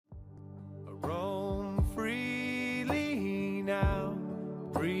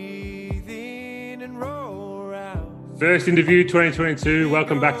First interview 2022.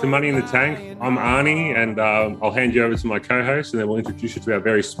 Welcome back to Money in the Tank. I'm Arnie, and I'll hand you over to my co-host, and then we'll introduce you to our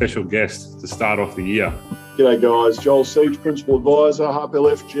very special guest to start off the year. G'day guys, Joel Siege, Principal Advisor, Harp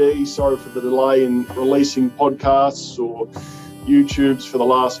LFG. Sorry for the delay in releasing podcasts or YouTubes for the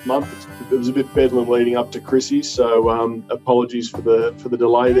last month. It was a bit bedlam leading up to Chrissy, so apologies for the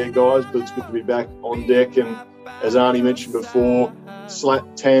delay there, guys, but it's good to be back on deck. And as Arnie mentioned before,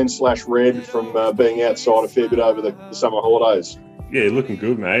 tan/red from being outside a fair bit over the summer holidays. Yeah, looking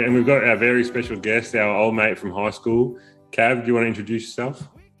good, mate. And we've got our very special guest, our old mate from high school. Cav, do you want to introduce yourself?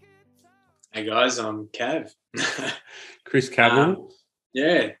 Hey guys, I'm Cav. Chris Cavill.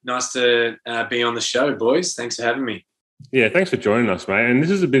 Yeah, nice to be on the show, boys. Thanks for having me. Yeah, thanks for joining us, mate. And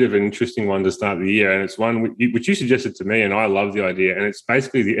this is a bit of an interesting one to start the year, and it's one which you suggested to me, and I love the idea, and it's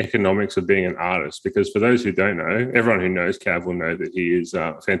basically the economics of being an artist, because for those who don't know, everyone who knows Cav will know that he is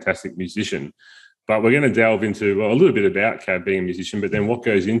a fantastic musician. But we're going to delve into a little bit about Cav being a musician, but then what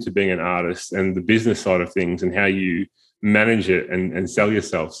goes into being an artist and the business side of things and how you manage it and sell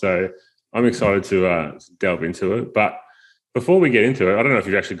yourself. So I'm excited to delve into it. But before we get into it, I don't know if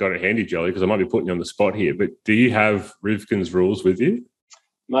you've actually got it handy, Jolly, because I might be putting you on the spot here, but do you have Rivkin's rules with you?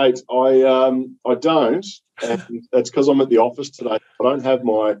 Mate, I don't, and that's because I'm at the office today. I don't have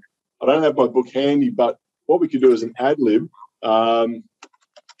my book handy, but what we could do is an ad lib. You're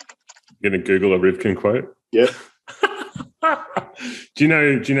going to Google a Rivkin quote? Yeah. Do you know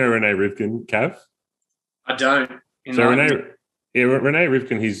Renee Rivkin, Cav? I don't. Renee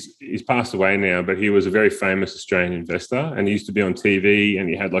Rivkin, he's passed away now, but he was a very famous Australian investor, and he used to be on TV, and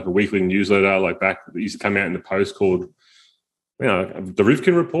he had like a weekly newsletter, like back that used to come out in the Post called, the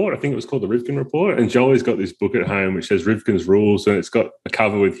Rivkin Report. I think it was called the Rivkin Report. And Jolie's got this book at home which says Rivkin's Rules, and it's got a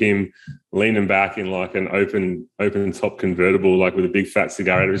cover with him leaning back in like an open top convertible, like with a big fat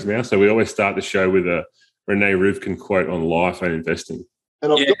cigar out of his mouth. So we always start the show with a Renee Rivkin quote on life and investing.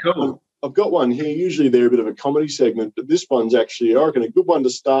 And I've got one here. Usually they're a bit of a comedy segment, but this one's actually, I reckon, a good one to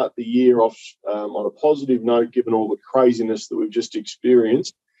start the year off on a positive note, given all the craziness that we've just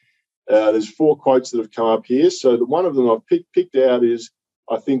experienced. There's 4 quotes that have come up here. So the one of them I've picked out is,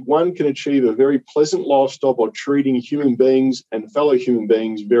 I think one can achieve a very pleasant lifestyle by treating human beings and fellow human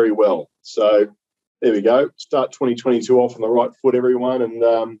beings very well. So there we go. Start 2022 off on the right foot, everyone,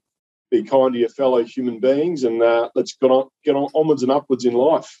 and be kind to your fellow human beings, and let's get on onwards and upwards in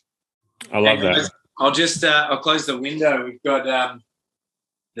life. I love that. I'll close the window. We've got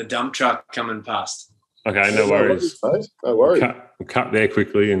the dump truck coming past. Okay, no worries. No worries. We'll cut there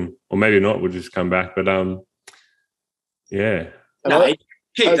quickly, or maybe not. We'll just come back. But yeah. No,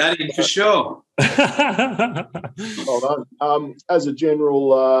 keep that in for sure. Hold on. As a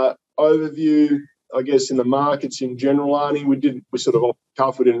general overview, I guess in the markets in general, Arnie, we sort of off the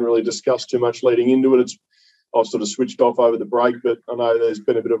cuff. We didn't really discuss too much leading into it. I've sort of switched off over the break, but I know there's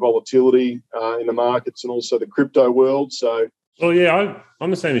been a bit of volatility in the markets and also the crypto world. So, well, yeah, I'm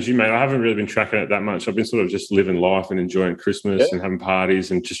the same as you, mate. I haven't really been tracking it that much. I've been sort of just living life and enjoying Christmas and having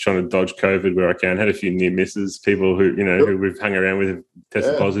parties and just trying to dodge COVID where I can. Had a few near misses, people who who we've hung around with have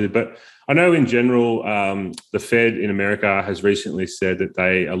tested positive. But I know in general, the Fed in America has recently said that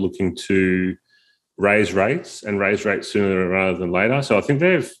they are looking to raise rates sooner rather than later. So I think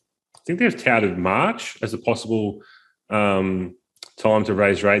they've touted March as a possible time to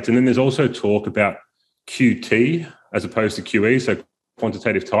raise rates. And then there's also talk about QT as opposed to QE, so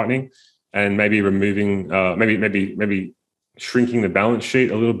quantitative tightening, and maybe removing, maybe shrinking the balance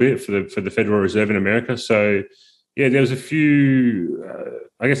sheet a little bit for the Federal Reserve in America. So, yeah, there's a few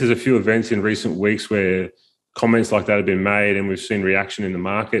events in recent weeks where comments like that have been made, and we've seen reaction in the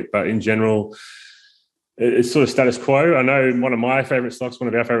market. But in general, it's sort of status quo. I know one of our favorite stocks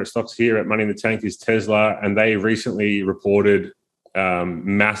here at Money in the Tank is Tesla, and they recently reported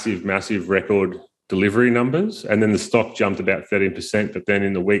massive record delivery numbers, and then the stock jumped about 13%, but then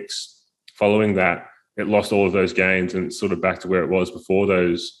in the weeks following that, it lost all of those gains and it's sort of back to where it was before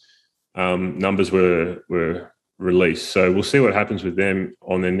those numbers were released. So we'll see what happens with them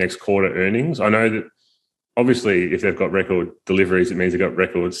on their next quarter earnings. I know that obviously, if they've got record deliveries, it means they've got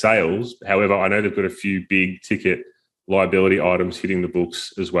record sales. However, I know they've got a few big ticket liability items hitting the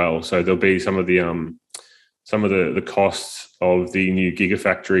books as well. So there'll be some of the costs of the new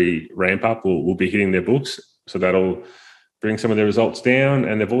Gigafactory ramp up will be hitting their books. So that'll bring some of their results down.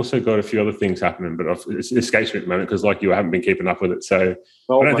 And they've also got a few other things happening, but it escapes me at the moment because, like you, I haven't been keeping up with it. So I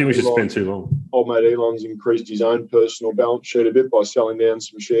don't think we should spend too long. Old mate Elon's increased his own personal balance sheet a bit by selling down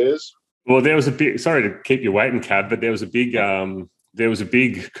some shares. Well, there was a big, sorry to keep you waiting, Cab, but there was a big there was a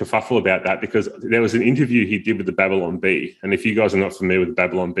big kerfuffle about that because there was an interview he did with the Babylon Bee. And if you guys are not familiar with the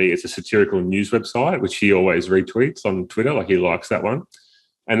Babylon Bee, it's a satirical news website, which he always retweets on Twitter. Like, he likes that one.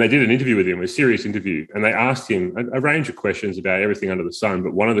 And they did an interview with him, a serious interview. And they asked him a range of questions about everything under the sun.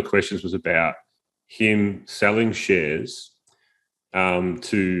 But one of the questions was about him selling shares he had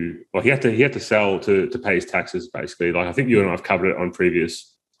to sell to pay his taxes, basically. Like, I think you and I have covered it on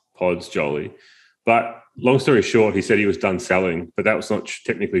previous pods, Jolie. But long story short, he said he was done selling, but that was not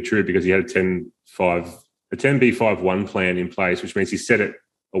technically true because he had a 10b5-1 plan in place, which means he set it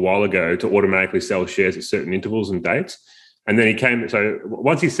a while ago to automatically sell shares at certain intervals and dates. And then so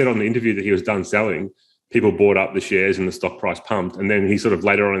once he said on the interview that he was done selling, people bought up the shares and the stock price pumped. And then he sort of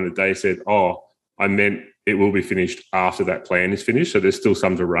later on in the day said, I meant it will be finished after that plan is finished. So there's still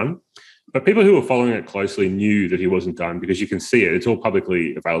some to run. But people who were following it closely knew that he wasn't done because you can see it. It's all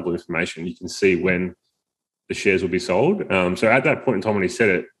publicly available information. You can see when the shares will be sold. So at that point in time when he said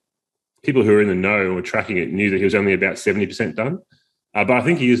it, people who were in the know and were tracking it knew that he was only about 70% done. But I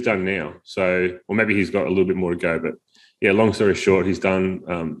think he is done now. So, or maybe he's got a little bit more to go. But yeah, long story short, he's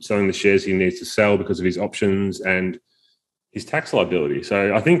done selling the shares he needs to sell because of his options and his tax liability.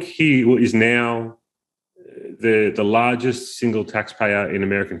 So I think he is now the largest single taxpayer in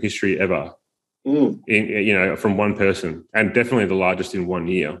American history ever, from one person, and definitely the largest in 1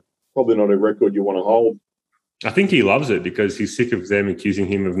 year. Probably not a record you want to hold. I think he loves it because he's sick of them accusing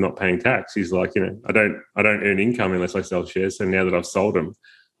him of not paying tax. He's like, I don't earn income unless I sell shares. So now that I've sold them,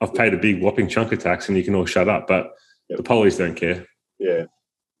 I've paid a big whopping chunk of tax, and you can all shut up. But the police don't care. Yeah.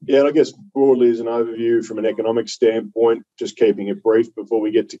 Yeah, and I guess broadly as an overview from an economic standpoint, just keeping it brief before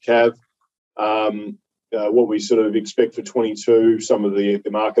we get to Cav, what we sort of expect for 22, some of the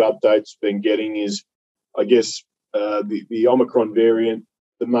market updates been getting is, I guess, the Omicron variant,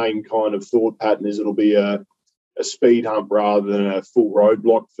 the main kind of thought pattern is it'll be a speed hump rather than a full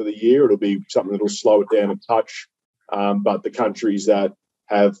roadblock for the year. It'll be something that'll slow it down a touch. But the countries that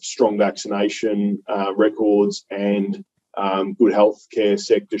have strong vaccination records and good healthcare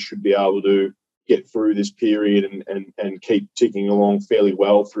sector should be able to get through this period and keep ticking along fairly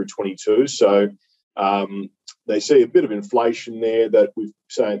well through 22. So they see a bit of inflation there that we've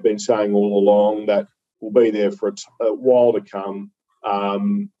been saying all along that will be there for a while to come.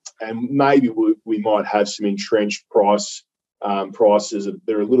 And maybe we might have some entrenched prices.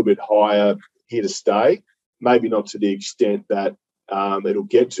 They're a little bit higher here to stay, maybe not to the extent that it'll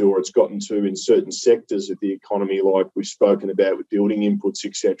get to or it's gotten to in certain sectors of the economy, like we've spoken about with building inputs,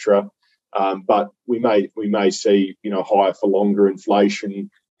 etc. But we may see higher for longer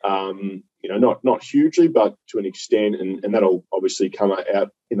inflation. Not hugely, but to an extent, and that'll obviously come out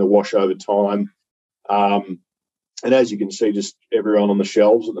in the wash over time. And as you can see, just everyone on the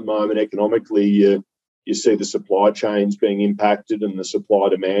shelves at the moment, economically, you see the supply chains being impacted and the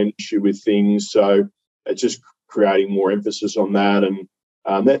supply-demand issue with things. So it's just creating more emphasis on that. And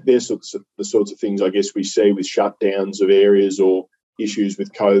they're the sorts of things, I guess, we see with shutdowns of areas or issues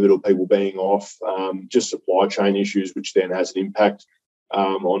with COVID or people being off, just supply chain issues, which then has an impact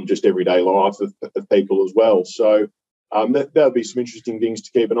on just everyday life of people as well. So there'll be some interesting things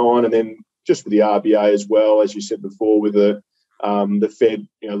to keep an eye on. And then just with the RBA as well, as you said before, with the Fed,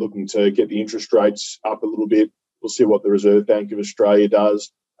 looking to get the interest rates up a little bit. We'll see what the Reserve Bank of Australia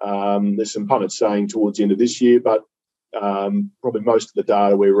does. There's some pundits saying towards the end of this year, but probably most of the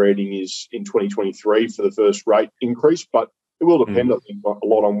data we're reading is in 2023 for the first rate increase. But it will depend, I think, a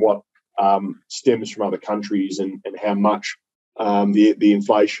lot on what stems from other countries and how much the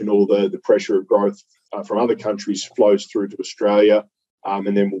inflation or the pressure of growth from other countries flows through to Australia.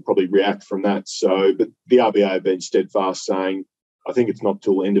 And then we'll probably react from that. So, but the RBA have been steadfast saying, I think it's not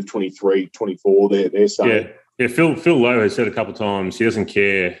till the end of 23, 24, they're saying. Yeah. Phil Lowe has said a couple of times he doesn't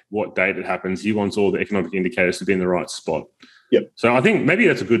care what date it happens. He wants all the economic indicators to be in the right spot. Yep. So I think maybe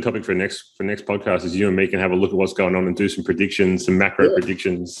that's a good topic for next podcast is you and me can have a look at what's going on and do some predictions, some macro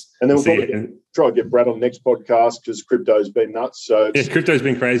predictions. And then we'll probably try to get Brad on the next podcast because crypto's been nuts. So crypto's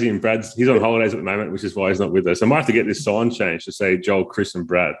been crazy and he's on holidays at the moment, which is why he's not with us. I might have to get this sign changed to say Joel, Chris and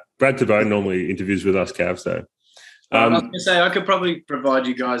Brad. Brad Tabone normally interviews with us, Cav, so. I was going to say, I could probably provide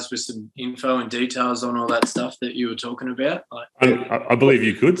you guys with some info and details on all that stuff that you were talking about. I believe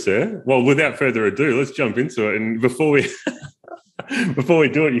you could, sir. Well, without further ado, let's jump into it. And before we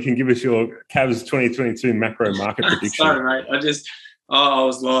do it, you can give us your Cavs 2022 macro market prediction. Sorry, mate. I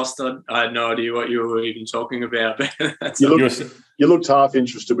was lost. I had no idea what you were even talking about. You looked half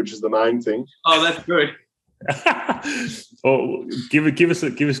interested, which is the main thing. Oh, that's good. Well, give us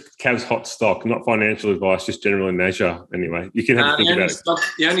Cavs hot stock, not financial advice, just general in nature. Anyway, you can have a think about it.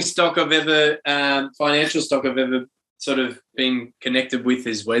 The only stock I've ever financial stock I've ever sort of been connected with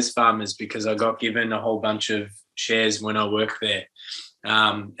is Wesfarmers, because I got given a whole bunch of shares when I worked there,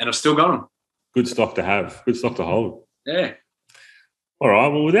 and I've still got them. Good stock to have. Good stock to hold. Yeah. All right.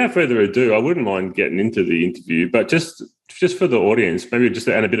 Well, without further ado, I wouldn't mind getting into the interview, but just for the audience, maybe just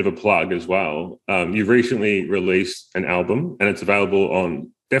and a bit of a plug as well. You've recently released an album, and it's available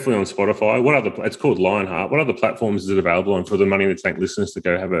definitely on Spotify. It's called Lionheart. What other platforms is it available on for the Money in the Tank listeners to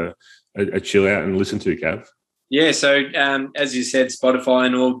go have a chill out and listen to, Gav? Yeah, so as you said, Spotify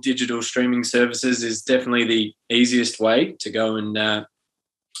and all digital streaming services is definitely the easiest way to go and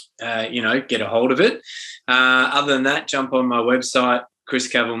get a hold of it. Other than that, jump on my website,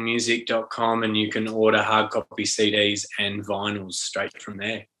 chriscavillmusic.com, and you can order hard copy CDs and vinyls straight from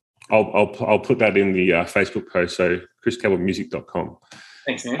there. I'll put that in the Facebook post, so chriscavillmusic.com.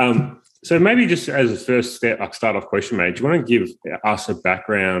 Thanks, man. So maybe just as a first start off question, mate, do you want to give us a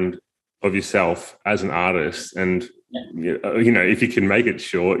background of yourself as an artist, and if you can make it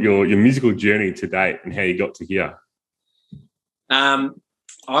short, your musical journey to date and how you got to here?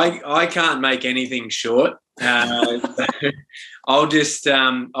 I can't make anything short. I'll just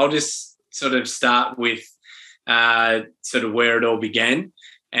sort of start with sort of where it all began,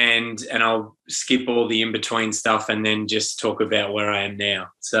 and I'll skip all the in between stuff and then just talk about where I am now.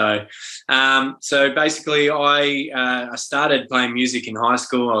 So basically, I started playing music in high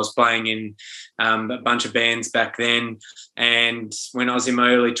school. I was playing in a bunch of bands back then, and when I was in my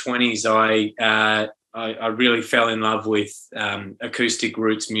early 20s, I really fell in love with acoustic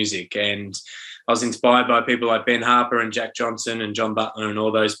roots music, and I was inspired by people like Ben Harper and Jack Johnson and John Butler and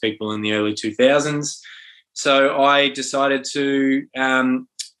all those people in the early 2000s. So I decided to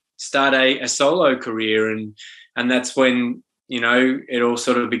start a solo career, and that's when it all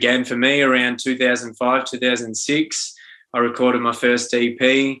sort of began for me around 2005, 2006. I recorded my first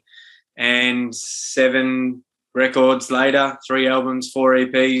EP, and 7 records later, 3 albums, 4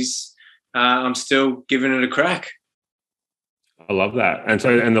 EPs. I'm still giving it a crack. I love that.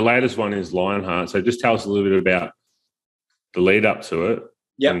 And the latest one is Lionheart. So just tell us a little bit about the lead up to it.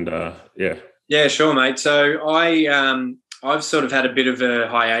 Yeah. And Yeah, sure, mate. So I've sort of had a bit of a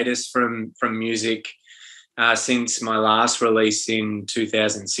hiatus from music since my last release in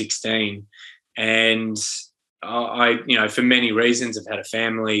 2016. And I for many reasons, I've had a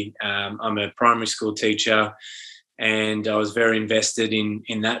family. I'm a primary school teacher, and I was very invested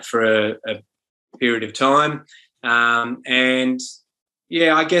in that for a period of time. And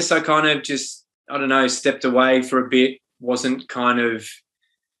yeah, I guess I kind of just, stepped away for a bit, wasn't kind of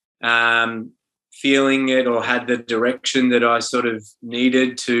feeling it or had the direction that I sort of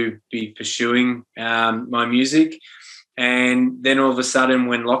needed to be pursuing my music. And then all of a sudden,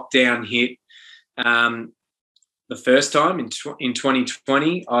 when lockdown hit the first time in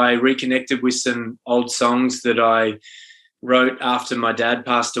 2020, I reconnected with some old songs that I wrote after my dad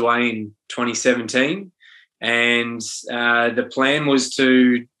passed away in 2017. And the plan was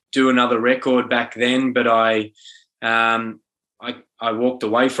to do another record back then, but I walked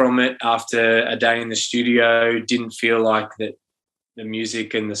away from it after a day in the studio. Didn't feel like that the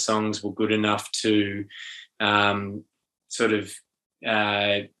music and the songs were good enough to sort of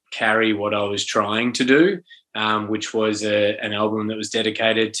carry what I was trying to do, which was an album that was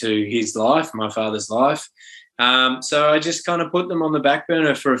dedicated to his life, my father's life. So I just kind of put them on the back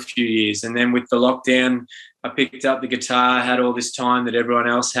burner for a few years. And then with the lockdown, I picked up the guitar, had all this time that everyone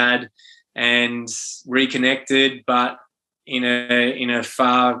else had, and reconnected, but in a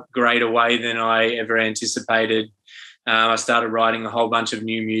far greater way than I ever anticipated. I started writing a whole bunch of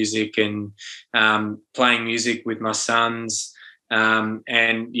new music and playing music with my sons.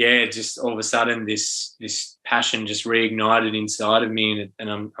 And yeah, just all of a sudden this passion just reignited inside of me, and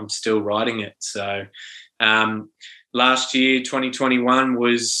I'm still writing it. So last year, 2021,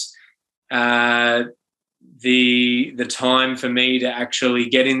 was the time for me to actually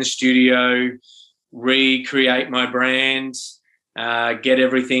get in the studio, recreate my brand, get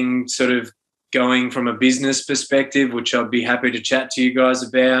everything sort of going from a business perspective, which I'd be happy to chat to you guys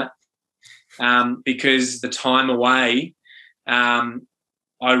about, because the time away, I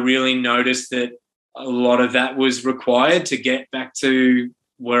really noticed that a lot of that was required to get back to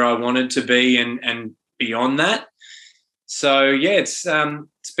where I wanted to be and beyond that. So yeah, it's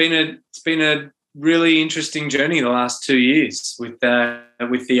been a really interesting journey the last 2 years with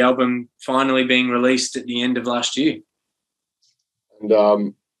the album finally being released at the end of last year. And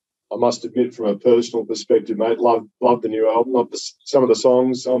I must admit, from a personal perspective, mate, love the new album. Some of the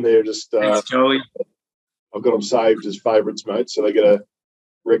songs on there just Thanks, Joey. I've got them saved as favourites, mate, so they get a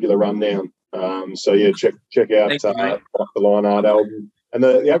regular rundown. So yeah, check out the Lionheart album. And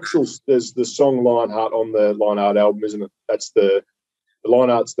the actual, there's the song Lionheart on the Lionheart album, isn't it? That's the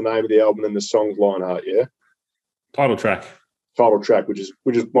Lionheart's the name of the album, and the song's Lionheart, yeah? Title track. Title track, which is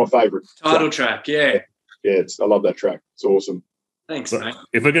my favourite. Title track, yeah. Yeah, I love that track. It's awesome. Thanks, But mate.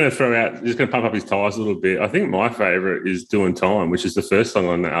 if we're going to throw out, just going to pump up his tires a little bit, I think my favourite is Doing Time, which is the first song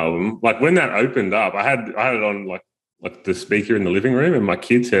on the album. Like when that opened up, I had it on like the speaker in the living room, and my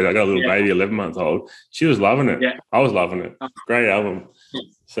kids had, I got a little baby, 11-month-old. She was loving it. Yeah. I was loving it. Great album.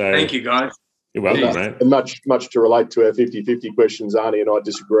 So thank you, guys. You're welcome, mate. And much to relate to our 50-50 questions, Arnie and I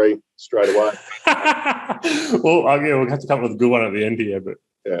disagree straight away. Well, we'll have to come up with a good one at the end here. But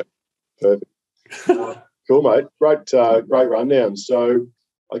yeah, perfect. Cool, mate. Great rundown. So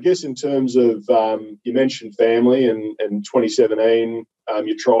I guess in terms of, you mentioned family and 2017,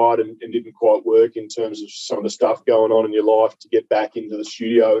 you tried and didn't quite work in terms of some of the stuff going on in your life to get back into the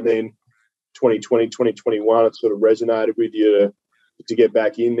studio. And then 2020, 2021, it sort of resonated with you to get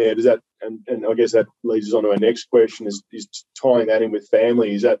back in there. Does that, and I guess that leads us on to our next question, is tying that in with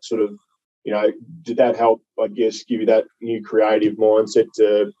family. Is that sort of, did that help, I guess, give you that new creative mindset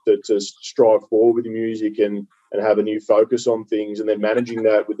to strive forward with your music and have a new focus on things, and then managing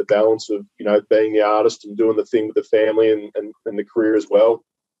that with the balance of, being the artist and doing the thing with the family and the career as well?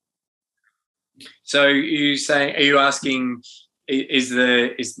 So are you asking, is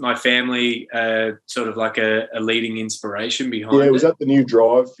my family sort of like a leading inspiration behind it? Yeah, was that the new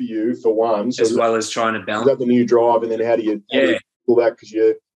drive for you, for one? So as well as trying to balance? Was that the new drive, and then how do you pull that, because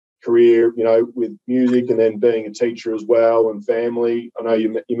your career, with music and then being a teacher as well and family? I know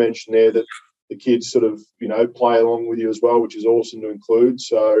you mentioned there that the kids sort of, play along with you as well, which is awesome to include.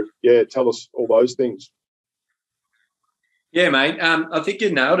 So, yeah, tell us all those things. Yeah, mate. I think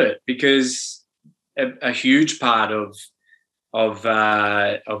you nailed it, because a huge part of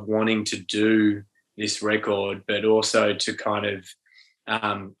wanting to do this record, but also to kind of,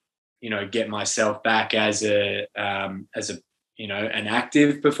 get myself back as an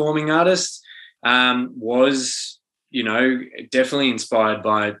active performing artist, was, definitely inspired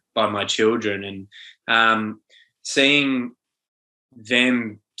by my children, and seeing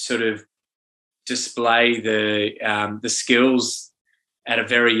them sort of display the skills at a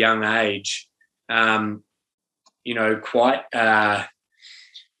very young age, quite,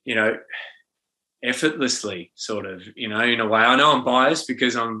 effortlessly, sort of, in a way. I know I'm biased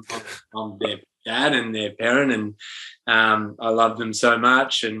because I'm their dad and their parent, and I love them so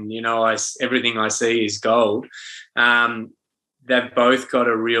much, and everything I see is gold. They've both got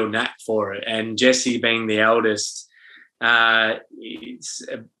a real knack for it, and Jesse, being the eldest,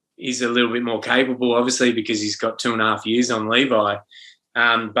 he's a little bit more capable, obviously, because he's got 2.5 years on Levi,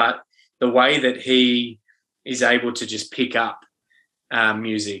 but the way that he is able to just pick up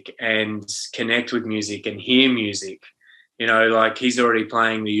music and connect with music and hear music, like he's already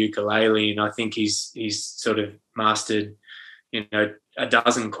playing the ukulele, and I think he's sort of mastered, a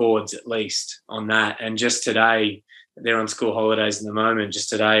dozen chords at least on that. And just today, they're on school holidays at the moment. Just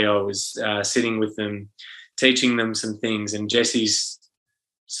today, I was sitting with them, teaching them some things, and Jesse's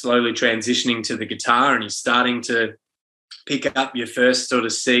slowly transitioning to the guitar, and he's starting to pick up your first sort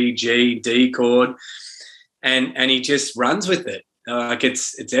of C, G, D chord, and he just runs with it. Like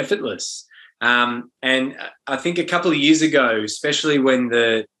it's effortless. And I think a couple of years ago, especially when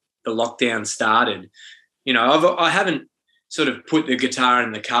the lockdown started, I haven't sort of put the guitar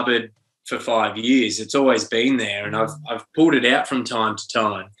in the cupboard for 5 years. It's always been there, and I've pulled it out from time to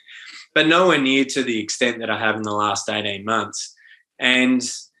time, but nowhere near to the extent that I have in the last 18 months. And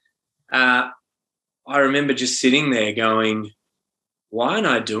I remember just sitting there going, why aren't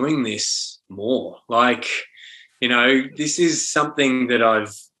I doing this more? Like, this is something that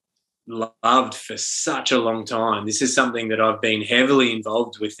I've loved for such a long time. This is something that I've been heavily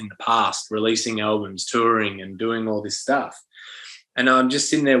involved with in the past, releasing albums, touring, and doing all this stuff. And I'm just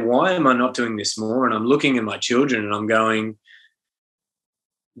sitting there, why am I not doing this more? And I'm looking at my children and I'm going,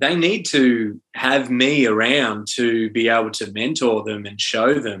 they need to have me around to be able to mentor them and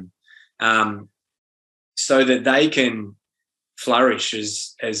show them, so that they can flourish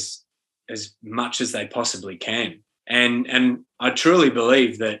as much as they possibly can. And I truly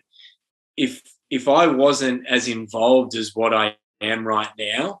believe that if I wasn't as involved as what I am right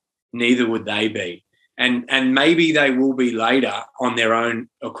now, neither would they be. And maybe they will be later on their own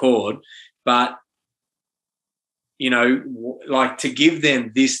accord, but like to give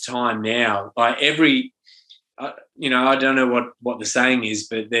them this time now, like every, I don't know what the saying is,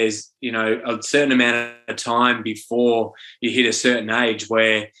 but there's, a certain amount of time before you hit a certain age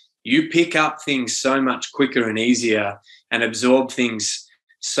where you pick up things so much quicker and easier and absorb things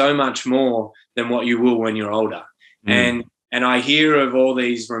so much more than what you will when you're older. And I hear of all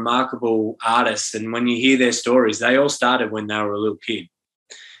these remarkable artists, and when you hear their stories, they all started when they were a little kid.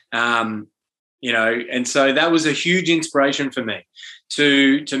 You know, and so that was a huge inspiration for me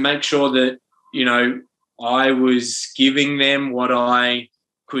to make sure that, you know, I was giving them what I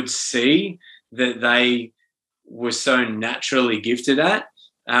could see that they were so naturally gifted at.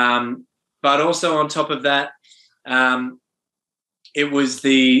 But also on top of that, it was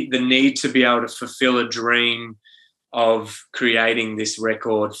the need to be able to fulfill a dream of creating this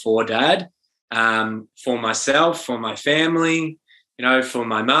record for Dad, for myself, for my family, you know, for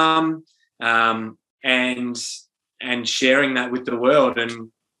my mum, and sharing that with the world.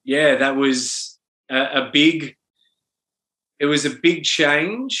 And yeah, that was a big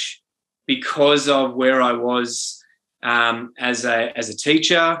change because of where I was as a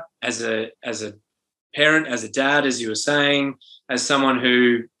teacher, as a parent, as a dad, as you were saying, as someone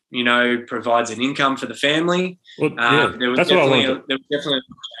who, you know, provides an income for the family. Well, yeah, that's what I wanted. There was definitely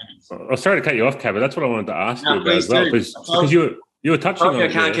I'm sorry to cut you off, Cav, but that's what I wanted to ask you about as well, because you were touching on it.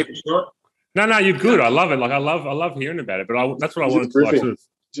 I can't keep it short. No, you're good. I love it. Like I love hearing about it. But that's what I wanted to like, sort of,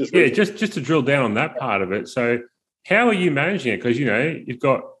 just to drill down on that part of it. So, how are you managing it? Because you know you've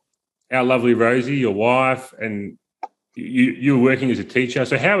got our lovely Rosie, your wife, and you're working as a teacher.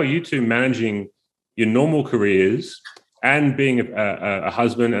 So, how are you two managing your normal careers and being a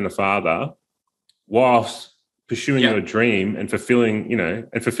husband and a father whilst pursuing your dream and fulfilling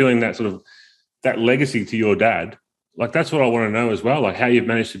that sort of that legacy to your dad? Like, that's what I want to know as well, like how you've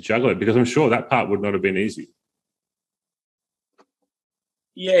managed to juggle it, because I'm sure that part would not have been easy.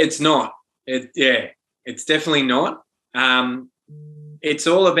 Yeah, it's not. It's definitely not. It's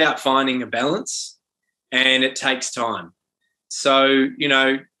all about finding a balance, and it takes time. So, you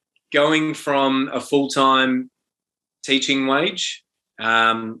know, going from a full-time teaching wage,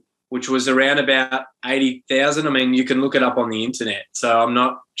 which was around about 80,000. I mean, you can look it up on the internet. So I'm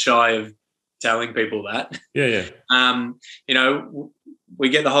not shy of telling people that. Yeah. You know, we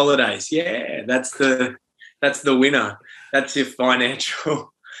get the holidays. Yeah, that's the winner. That's your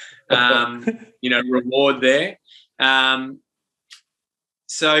financial, you know, reward there.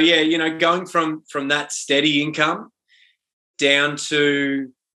 So yeah, you know, going from that steady income down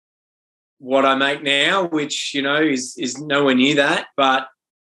to what I make now, which, you know, is nowhere near that, but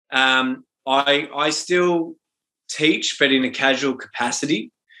I still teach, but in a casual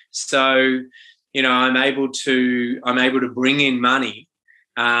capacity. So, you know, I'm able to bring in money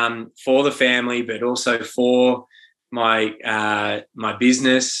for the family, but also for my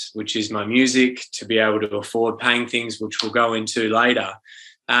business, which is my music, to be able to afford paying things, which we'll go into later.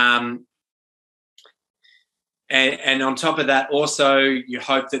 And on top of that, also, you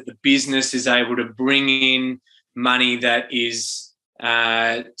hope that the business is able to bring in money that is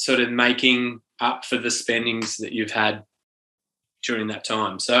sort of making up for the spendings that you've had during that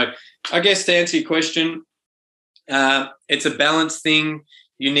time. So I guess to answer your question, it's a balance thing.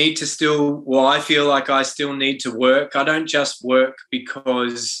 You need to I feel like I still need to work. I don't just work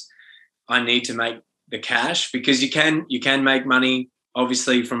because I need to make the cash, because you can make money,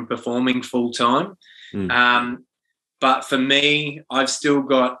 obviously, from performing full time. But for me, I've still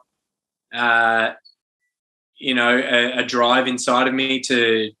got, you know, a drive inside of me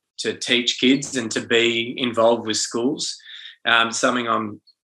to teach kids and to be involved with schools, something I'm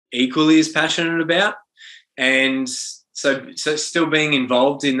equally as passionate about. And so still being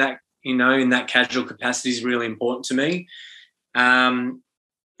involved in that, you know, in that casual capacity is really important to me.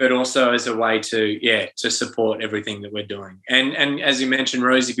 But also as a way to support everything that we're doing. And as you mentioned,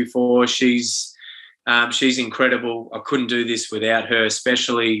 Rosie, before, she's incredible. I couldn't do this without her,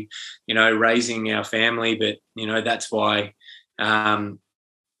 especially, you know, raising our family. But, you know, that's why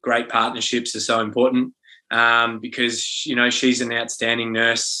great partnerships are so important, because, you know, she's an outstanding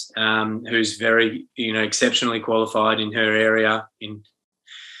nurse who's very, you know, exceptionally qualified in her area.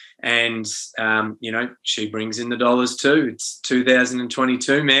 And you know, she brings in the dollars too. It's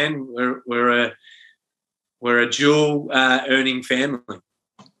 2022, man. We're a dual earning family.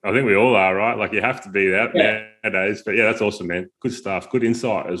 I think we all are, right? Like, you have to be that nowadays. But yeah, that's awesome, man. Good stuff. Good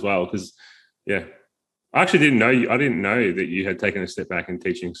insight as well. Because I actually didn't know I didn't know that you had taken a step back in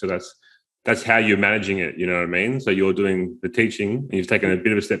teaching. So that's how you're managing it. You know what I mean? So you're doing the teaching and you've taken a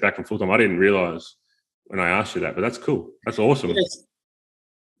bit of a step back from full time. I didn't realize when I asked you that, but that's cool. That's awesome. Yes.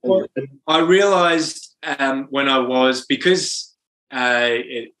 Well, I realized when I was, because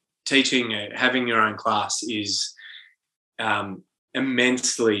teaching, having your own class is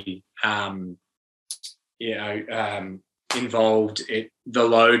immensely, involved. The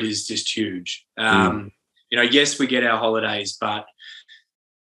load is just huge. You know, yes, we get our holidays, but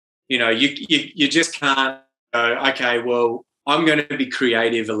you know, you just can't okay, well, I'm going to be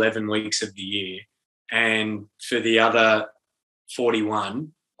creative 11 weeks of the year, and for the other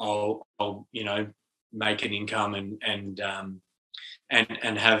 41, I'll make an income and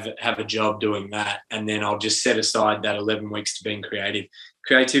have a job doing that, and then I'll just set aside that 11 weeks to being creative.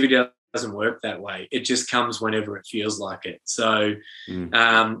 Creativity doesn't work that way. It just comes whenever it feels like it. So,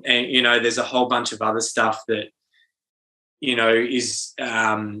 and there's a whole bunch of other stuff that is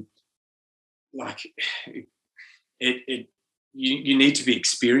like it. You need to be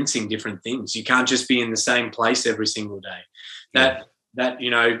experiencing different things. You can't just be in the same place every single day. That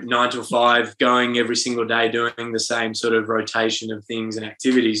 9 to 5, going every single day, doing the same sort of rotation of things and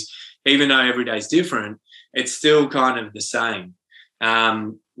activities, even though every day is different, it's still kind of the same.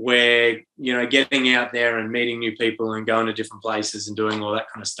 Where, getting out there and meeting new people and going to different places and doing all that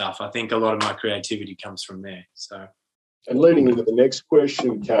kind of stuff, I think a lot of my creativity comes from there. So, and leading into the next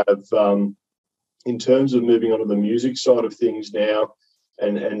question, Cav, in terms of moving on to the music side of things now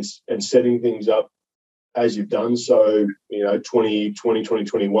and setting things up as you've done so, 2020,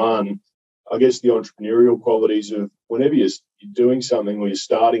 2021, I guess the entrepreneurial qualities of whenever you're doing something or you're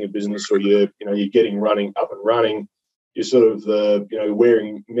starting a business or you're getting up and running, you're sort of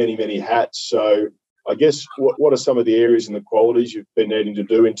wearing many, many hats. So I guess what are some of the areas and the qualities you've been needing to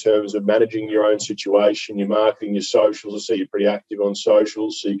do in terms of managing your own situation, your marketing, your socials? I see you're pretty active on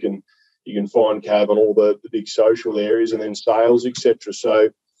socials, so you can find Cav on all the big social areas, and then sales, etc. So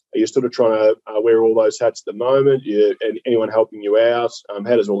are you sort of trying to wear all those hats at the moment? And anyone helping you out?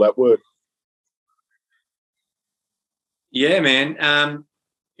 How does all that work? Yeah, man.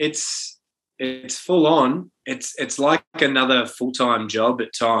 It's full on. It's like another full-time job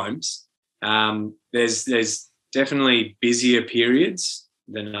at times. There's definitely busier periods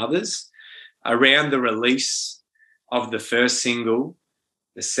than others. Around the release of the first single,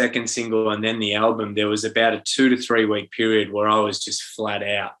 the second single, and then the album, there was about a 2 to 3 week period where I was just flat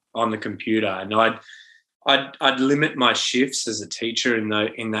out on the computer, and I'd limit my shifts as a teacher in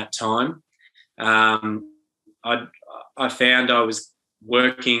that time. I found I was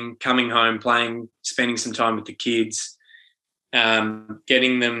working, coming home, playing, spending some time with the kids,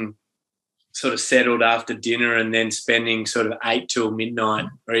 getting them sort of settled after dinner, and then spending sort of 8 till midnight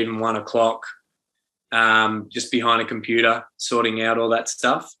or even 1 o'clock just behind a computer sorting out all that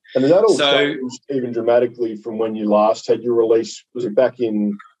stuff. And that all changed even dramatically from when you last had your release? Was it back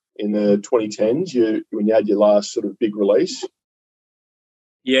in the 2010s when you had your last sort of big release?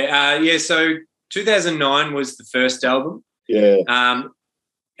 Yeah. So 2009 was the first album. Yeah.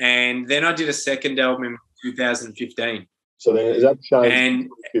 And then I did a second album in 2015. So then has that changed? And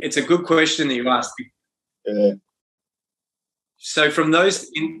it's a good question that you asked. Yeah. So from those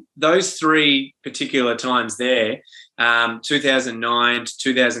 3 particular times there, 2009 to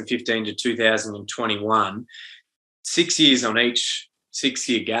 2015 to 2021, 6 years on each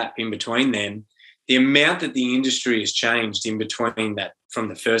 6-year gap in between them, the amount that the industry has changed in between that from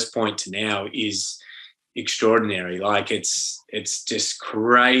the first point to now is extraordinary. Like it's just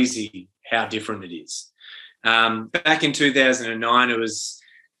crazy how different it is. Back in 2009, it was,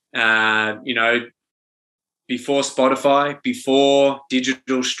 before Spotify, before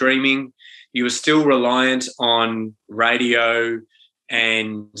digital streaming, you were still reliant on radio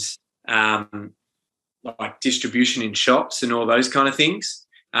and like distribution in shops and all those kind of things.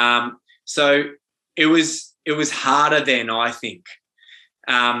 So it was harder then, I think.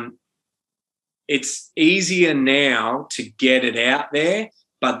 It's easier now to get it out there,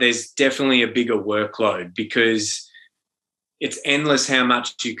 but there's definitely a bigger workload because it's endless how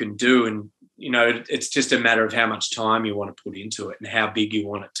much you can do, and it's just a matter of how much time you want to put into it and how big you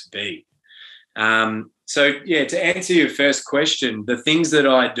want it to be. So yeah, to answer your first question, the things that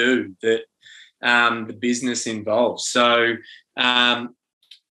I do that the business involves. So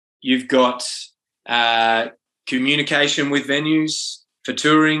you've got communication with venues for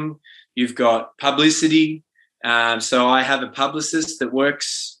touring. You've got publicity. So I have a publicist that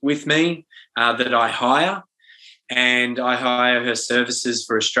works with me that I hire, and I hire her services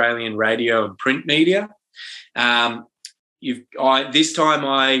for Australian radio and print media. This time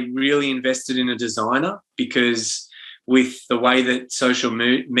I really invested in a designer because with the way that social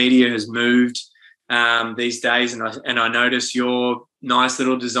media has moved these days, and I notice your nice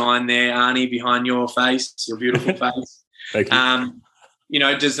little design there, Arnie, behind your face, your beautiful face. Thank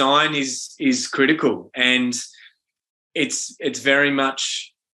you. Design is critical, and it's very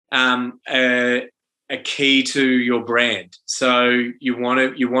much a key to your brand. So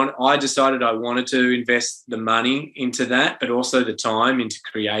I decided I wanted to invest the money into that, but also the time into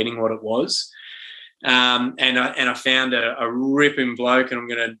creating what it was. And I found a ripping bloke, and I'm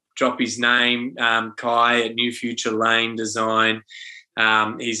going to drop his name, Kai at New Future Lane Design.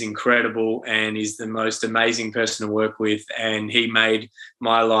 He's incredible and he's the most amazing person to work with, and he made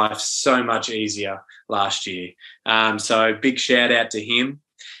my life so much easier last year. So big shout out to him.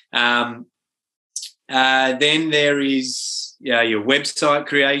 Then there is your website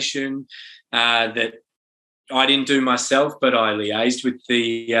creation that I didn't do myself, but I liaised with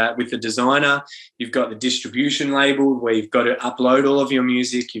the designer. You've got the distribution label where you've got to upload all of your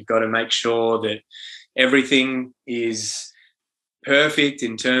music. You've got to make sure that everything is perfect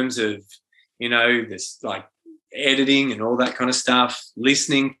in terms of, this like editing and all that kind of stuff,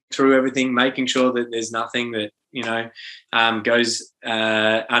 listening through everything, making sure that there's nothing that, goes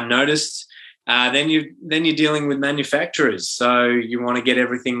unnoticed. Then you're dealing with manufacturers. So you want to get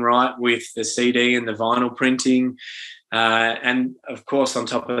everything right with the CD and the vinyl printing. And of course, on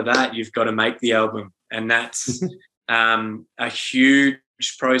top of that, you've got to make the album. And that's a huge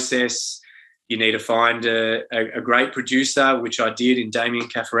process. You need to find a great producer, which I did in Damien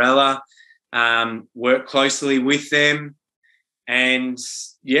Caffarella, work closely with them. And,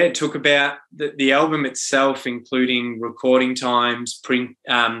 it took about the album itself, including recording times, print,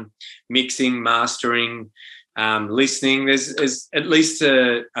 mixing, mastering, listening. There's at least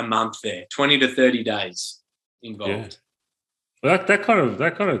a month there, 20 to 30 days involved. Yeah. Well, that kind of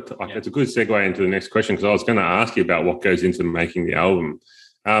it's a good segue into the next question, because I was going to ask you about what goes into making the album.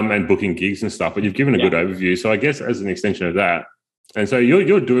 And booking gigs and stuff, but you've given a good overview. So I guess as an extension of that, and so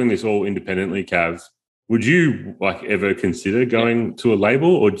you're doing this all independently, Cav. Would you ever consider going to a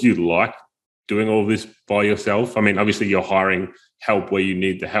label, or do you like doing all this by yourself? I mean, obviously you're hiring help where you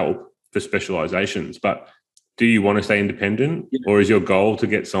need the help for specializations, but do you want to stay independent, or is your goal to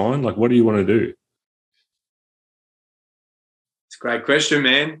get signed? What do you want to do? It's a great question,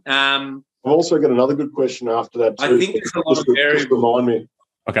 man. I've also got another good question after that too. I think it's a lot of variables. Just remind me.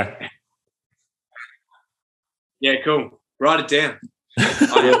 Okay. Yeah, cool. Write it down.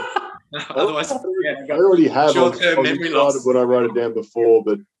 Otherwise, I already have. I was excited when I wrote it down before,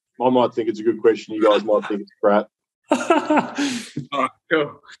 but I might think it's a good question. You guys might think it's crap. All right,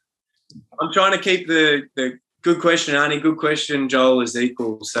 cool. I'm trying to keep the good question, Arnie, good question, Joel, is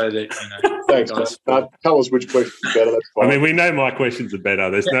equal, so that Thanks, guys. Tell us which question is better. That's fine. I mean, we know my questions are better.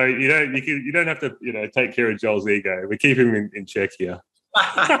 There's you don't have to take care of Joel's ego. We keep him in check here.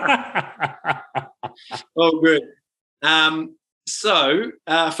 Oh, good. So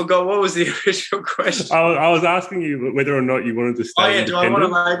I forgot, what was the original question? I was asking you whether or not you wanted to stay independent. Do I want a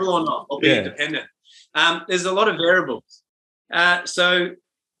label or not? Or be independent? There's a lot of variables. So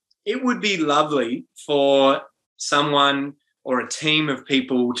it would be lovely for someone or a team of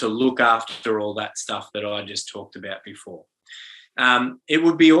people to look after all that stuff that I just talked about before. It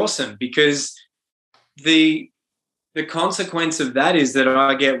would be awesome, because the consequence of that is that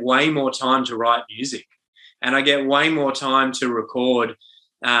I get way more time to write music, and I get way more time to record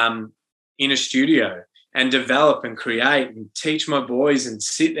in a studio and develop and create and teach my boys and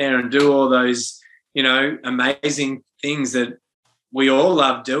sit there and do all those, amazing things that we all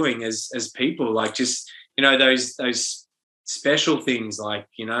love doing as people, just, those special things,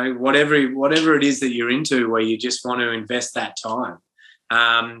 whatever it is that you're into, where you just want to invest that time.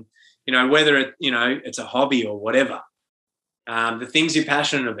 Whether it's a hobby or whatever, the things you're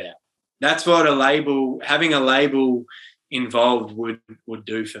passionate about. That's what having a label involved would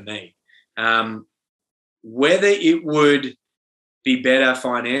do for me. Whether it would be better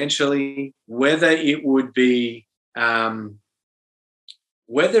financially, whether it would be,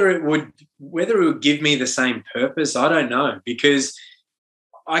 whether it would give me the same purpose, I don't know, because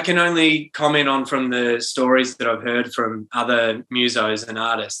I can only comment on from the stories that I've heard from other musos and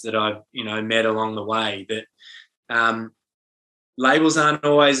artists that I've, met along the way, that labels aren't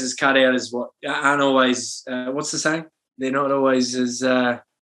always as cut out as aren't always, what's the saying? They're not always as...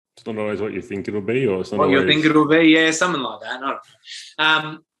 it's not always what you think it'll be, or it's not what always... you think it'll be, yeah, something like that. I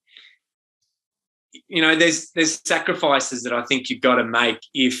don't know. There's sacrifices that I think you've got to make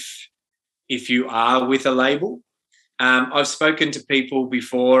if you are with a label. I've spoken to people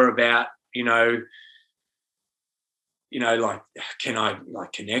before about, can I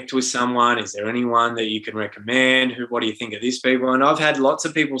connect with someone? Is there anyone that you can recommend? What do you think of these people? And I've had lots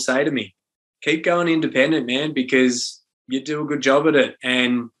of people say to me, keep going independent, man, because you do a good job at it.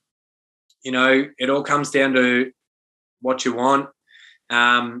 And, it all comes down to what you want.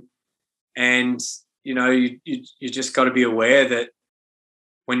 And, you just got to be aware that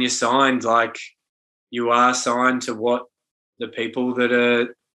when you're signed, you are signed to what the people that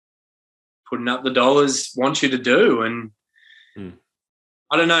are putting up the dollars want you to do. And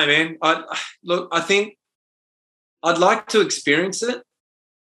I don't know, man. I think I'd like to experience it.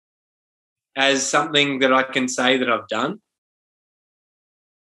 as something that I can say that I've done.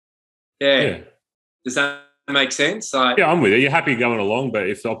 Yeah. Does that make sense? Yeah, I'm with you. You're happy going along, but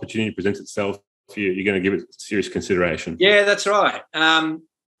if the opportunity presents itself, you're going to give it serious consideration. Yeah, that's right.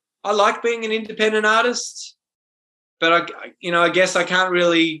 I like being an independent artist, but I guess I can't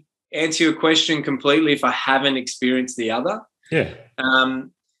really answer your question completely if I haven't experienced the other. Yeah.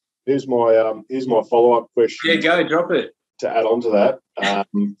 Here's my follow-up question. Yeah, go drop it. To add on to that,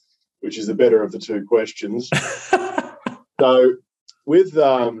 which is the better of the two questions. So, with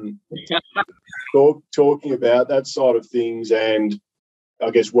talking about that side of things, and I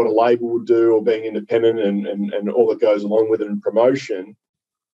guess what a label would do, or being independent, and all that goes along with it, and promotion.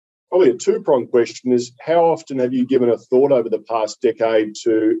 Probably a two-pronged question is, how often have you given a thought over the past decade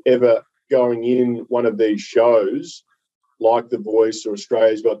to ever going in one of these shows, like The Voice or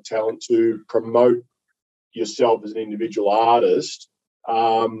Australia's Got Talent, to promote yourself as an individual artist?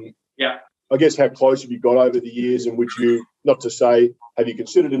 Yeah. I guess how close have you got over the years, and would you, not to say have you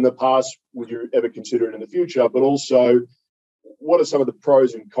considered in the past, would you ever consider it in the future, but also what are some of the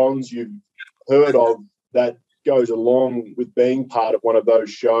pros and cons you've heard of that goes along with being part of one of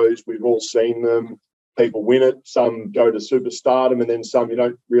those shows? We've all seen them. People win it. Some go to superstardom, and then some you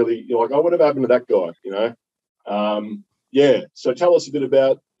don't really. You're like, oh, whatever happened to that guy? You know. Yeah. So tell us a bit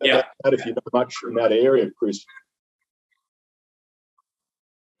about that if you know much in that area, Chris.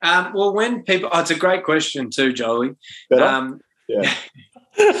 Well, when people, it's a great question too, Jolie. Yeah.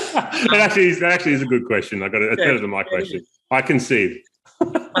 That actually is a good question. It's better than my question. I concede.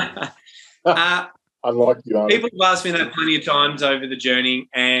 Unlike you, people have asked me that plenty of times over the journey,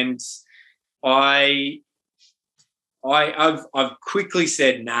 and I've quickly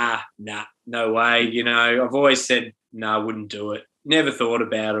said, nah, no way. You know, I've always said, no, I wouldn't do it. Never thought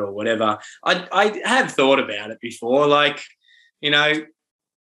about it or whatever. I have thought about it before, like, you know,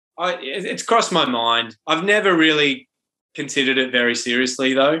 it's crossed my mind. I've never really considered it very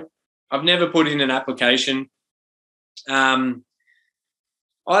seriously, though. I've never put in an application. I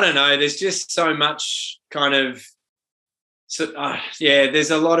don't know. There's just so much kind of, there's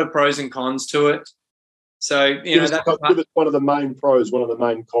a lot of pros and cons to it. So, give us one of the main pros, one of the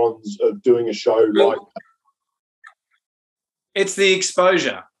main cons of doing a show like that. It's the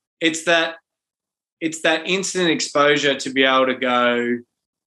exposure. It's that instant exposure to be able to go,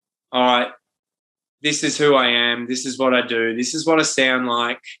 all right, this is who I am. This is what I do. This is what I sound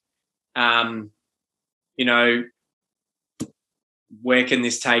like. You know, where can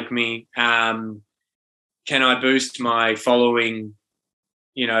this take me? Can I boost my following,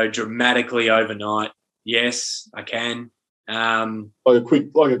 you know, dramatically overnight? Yes, I can. Like a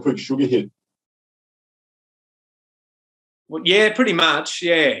quick sugar hit. Well, yeah, pretty much,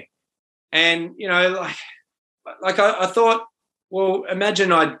 yeah. And you know, like I thought, well,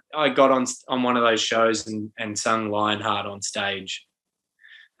 imagine I got on one of those shows and sung Lionheart on stage,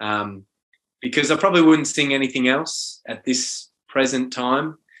 because I probably wouldn't sing anything else at this present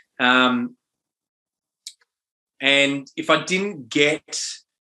time. And if I didn't get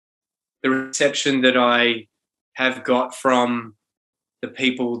the reception that I have got from the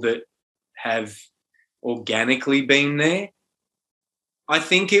people that have organically been there, I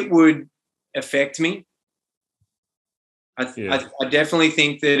think it would affect me. I definitely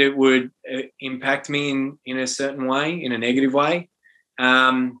think that it would impact me in a certain way, in a negative way.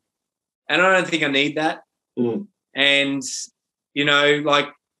 And I don't think I need that. Mm. And, you know, like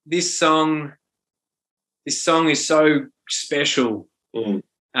this song is so special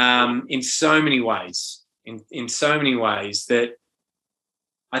in so many ways, in so many ways, that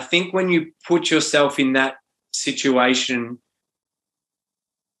I think when you put yourself in that situation,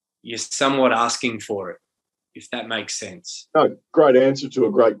 you're somewhat asking for it, if that makes sense. No, great answer to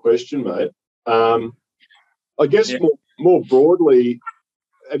a great question, mate. I guess more broadly,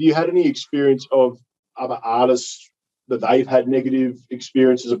 have you had any experience of other artists that they've had negative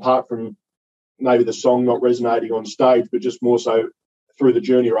experiences, apart from maybe the song not resonating on stage, but just more so through the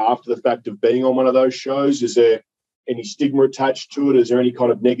journey or after the fact of being on one of those shows? Is there any stigma attached to it? Is there any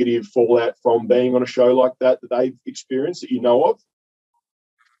kind of negative fallout from being on a show like that they've experienced that you know of?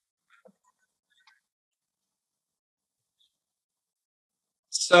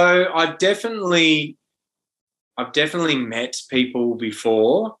 So I've definitely met people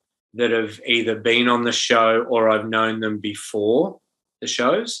before that have either been on the show or I've known them before the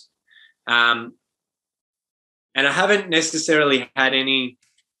shows. And I haven't necessarily had any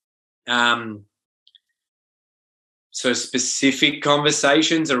sort of specific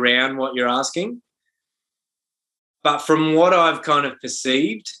conversations around what you're asking. But from what I've kind of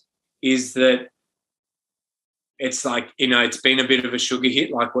perceived is that it's like, it's been a bit of a sugar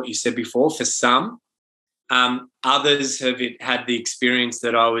hit, like what you said before, for some. Others have had the experience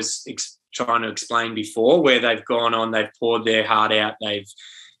that I was trying to explain before, where they've gone on, they've poured their heart out, they've,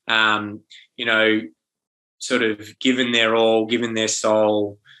 sort of given their all, given their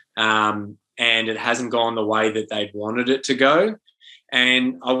soul, and it hasn't gone the way that they'd wanted it to go.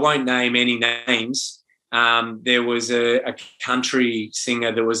 And I won't name any names. There was a country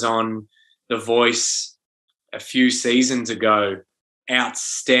singer that was on The Voice a few seasons ago,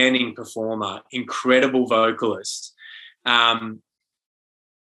 outstanding performer, incredible vocalist,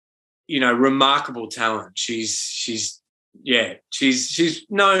 remarkable talent. She's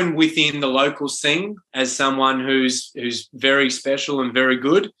known within the local scene as someone who's very special and very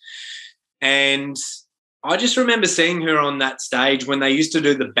good. And I just remember seeing her on that stage when they used to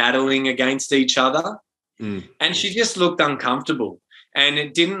do the battling against each other, and she just looked uncomfortable, and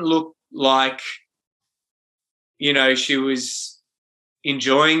it didn't look like, she was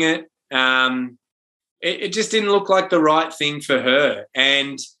enjoying it. It just didn't look like the right thing for her.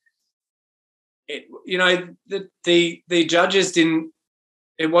 And the judges didn't.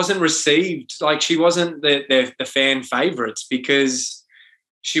 It wasn't received, like she wasn't the fan favourites, because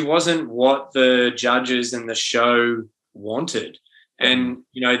she wasn't what the judges and the show wanted. And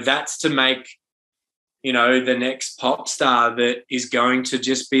that's to make the next pop star that is going to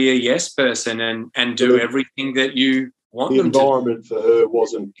just be a yes person and do everything that you want them to. The environment for her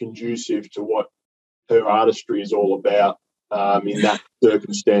wasn't conducive to what her artistry is all about. In that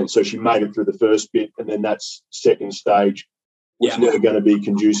circumstance. So she made it through the first bit, and then that second stage was never going to be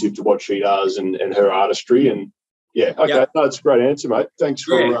conducive to what she does and her artistry. And no, it's a great answer, mate. Thanks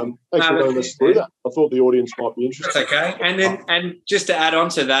for running us through that. I thought the audience might be interested. That's okay. And just to add on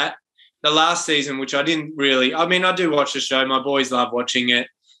to that, the last season, which I didn't really, I do watch the show. My boys love watching it.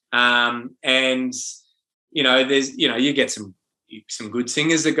 And there's, you get some good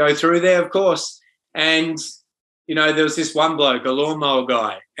singers that go through there, of course. And there was this one bloke, a lawnmower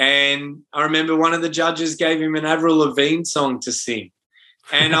guy, and I remember one of the judges gave him an Avril Lavigne song to sing,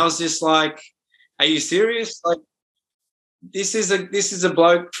 and I was just like, "Are you serious? Like, this is a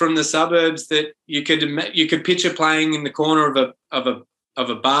bloke from the suburbs that you could picture playing in the corner of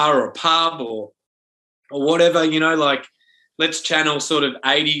a bar or a pub or whatever, like, let's channel sort of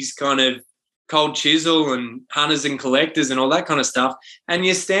 80s kind of Cold Chisel and Hunters and Collectors and all that kind of stuff, and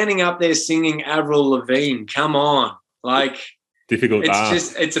you're standing up there singing Avril Lavigne. Come on, like, difficult.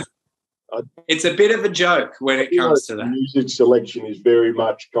 It's a bit of a joke when it comes to that. Music selection is very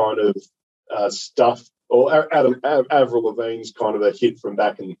much kind of stuff. Or Avril Lavigne's kind of a hit from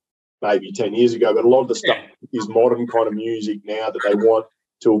back in maybe 10 years ago, but a lot of the stuff is modern kind of music now that they want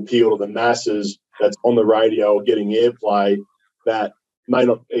to appeal to the masses. That's on the radio or getting airplay that may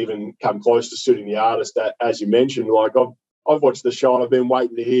not even come close to suiting the artist. That, as you mentioned, like I've watched the show and I've been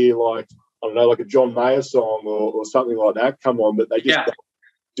waiting to hear, like, I don't know, like a John Mayer song or something like that come on, but they just don't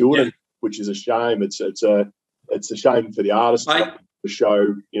do it, which is a shame. It's a shame for the artist to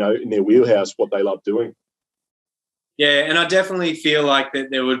show, in their wheelhouse what they love doing. Yeah, and I definitely feel like that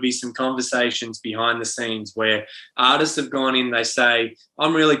there would be some conversations behind the scenes where artists have gone in, they say,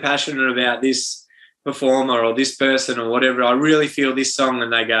 I'm really passionate about this performer or this person or whatever, I really feel this song,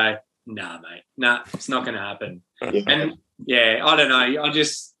 and they go, nah, mate, it's not going to happen. And I don't know,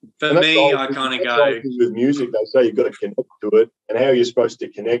 I kind of go with music. They say you've got to connect to it, and how are you supposed to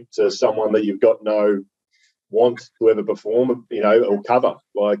connect to someone that you've got no want to ever perform, or cover?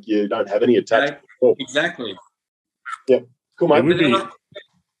 Like, you don't have any attachment. Exactly. Yeah, cool, mate.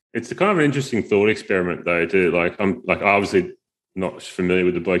 It's a kind of an interesting thought experiment, though. I'm obviously not familiar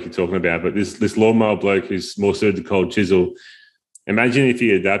with the bloke you're talking about, but this lawnmower bloke who's more suited to Cold Chisel. Imagine if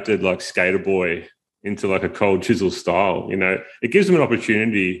he adapted like Skater Boy into like a Cold Chisel style. It gives them an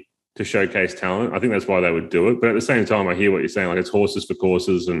opportunity to showcase talent. I think that's why they would do it. But at the same time, I hear what you're saying. Like, it's horses for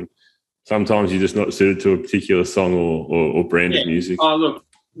courses, and sometimes you're just not suited to a particular song or brand of music. Oh, look,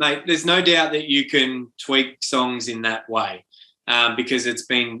 mate, there's no doubt that you can tweak songs in that way, because it's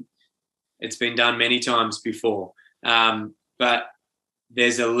been done many times before. But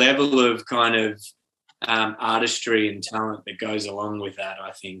there's a level of kind of artistry and talent that goes along with that, I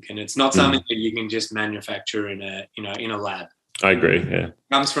think, and it's not something that you can just manufacture in a lab. I agree. Yeah, it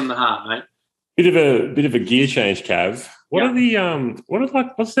comes from the heart, mate. Bit of a gear change, Cav. What's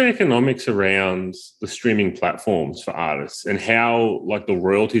the economics around the streaming platforms for artists, and how like the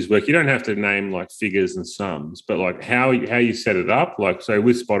royalties work? You don't have to name like figures and sums, but like how you set it up. Like, so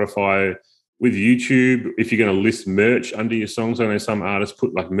with Spotify, with YouTube, if you're going to list merch under your songs, I know some artists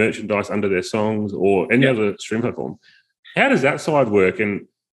put like merchandise under their songs, or any other stream platform. How does that side work? And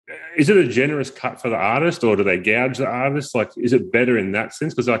is it a generous cut for the artist, or do they gouge the artist? Like, is it better in that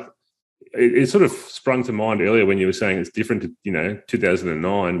sense? Because like it sort of sprung to mind earlier when you were saying it's different to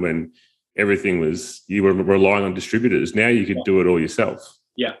 2009 when everything was, you were relying on distributors. Now you could do it all yourself.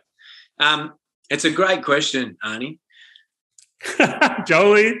 Yeah. It's a great question, Arnie.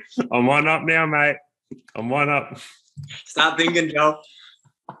 Jolie, I'm one up now, mate. I'm one up. Start thinking, Joel.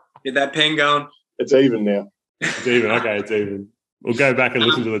 Get that pen going. It's even now. It's even. Okay, it's even. We'll go back and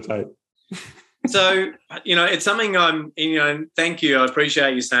listen to the tape. So, it's something thank you. I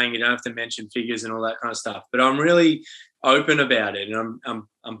appreciate you saying you don't have to mention figures and all that kind of stuff, but I'm really open about it, and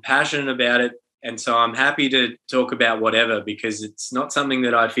I'm passionate about it. And so I'm happy to talk about whatever, because it's not something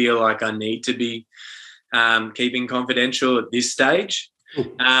that I feel like I need to be keeping confidential at this stage.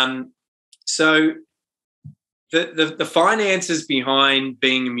 So the finances behind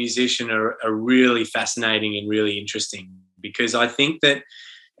being a musician are really fascinating and really interesting, because I think that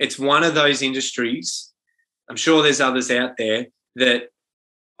it's one of those industries, I'm sure there's others out there, that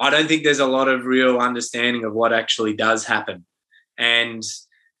I don't think there's a lot of real understanding of what actually does happen. And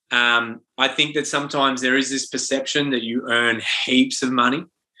I think that sometimes there is this perception that you earn heaps of money.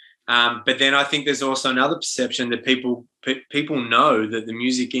 But then I think there's also another perception that people know that the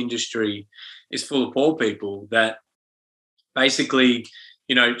music industry is full of poor people that basically,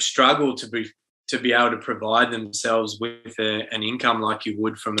 struggle to be able to provide themselves with an income like you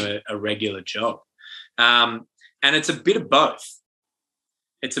would from a regular job. And it's a bit of both.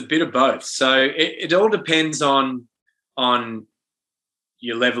 So it all depends on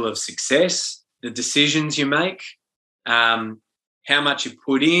your level of success, the decisions you make, how much you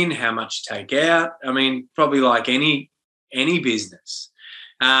put in, how much you take out. I mean, probably like any business.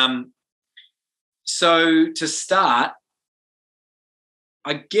 So to start,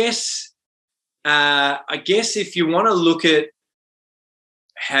 I guess if you want to look at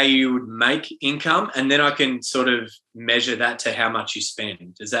how you would make income, and then I can sort of measure that to how much you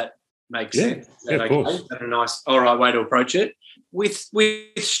spend. Does that make sense? Yeah, of course. Is that a nice, all right way to approach it? With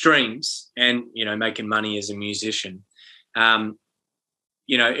streams and, making money as a musician,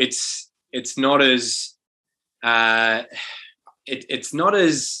 it's not as it's not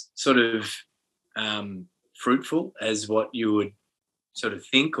as sort of fruitful as what you would sort of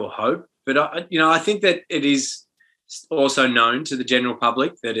think or hope. But I think that it is also known to the general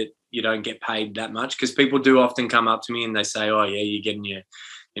public that you don't get paid that much, because people do often come up to me and they say, "Oh yeah, you're getting your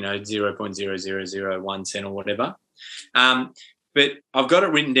 0.0001 cent or whatever." But I've got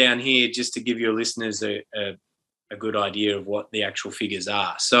it written down here just to give your listeners a good idea of what the actual figures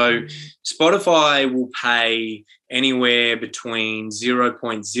are. So Spotify will pay anywhere between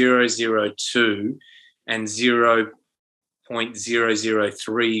 0.002 and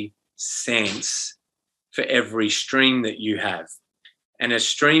 0.003 cents for every stream that you have. And a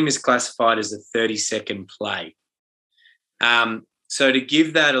stream is classified as a 30-second play. So to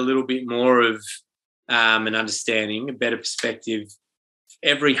give that a little bit more of an understanding, a better perspective,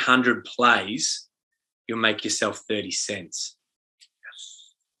 every 100 plays, you'll make yourself 30 cents.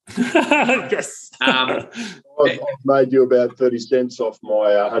 Yes. I've made you about 30 cents off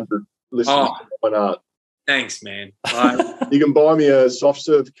my 100 listeners to Fine Art. Thanks, man. You can buy me a soft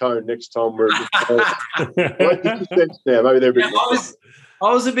serve cone next time we're at like 50 cents now. Maybe they're a bit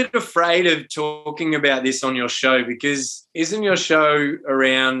I was a bit afraid of talking about this on your show, because isn't your show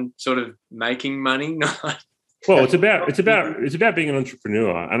around sort of making money? Well, it's about being an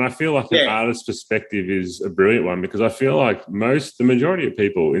entrepreneur, and I feel like an artist's perspective is a brilliant one, because I feel like the majority of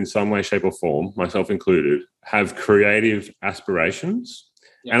people in some way, shape or form, myself included, have creative aspirations.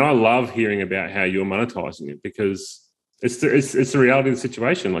 Yeah. And I love hearing about how you're monetizing it, because it's the reality of the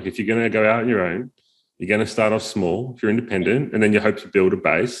situation. Like, if you're going to go out on your own, you're going to start off small if you're independent, and then you hope to build a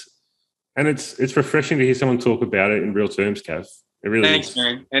base. And it's refreshing to hear someone talk about it in real terms, Cav. It really Thanks, is.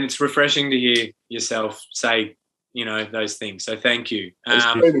 man. And it's refreshing to hear yourself say, those things. So thank you.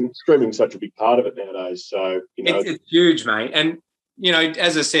 Streaming's such a big part of it nowadays. So, it's huge, mate. And,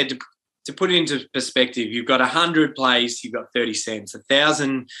 as I said, to put it into perspective, you've got 100 plays, you've got 30 cents.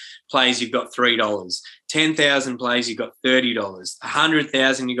 1,000 plays, you've got $3. 10,000 plays, you've got $30.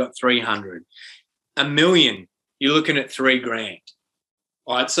 100,000, you've got $300. 1 million, you're looking at $3,000.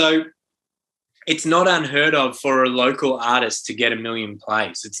 All right, so it's not unheard of for a local artist to get 1 million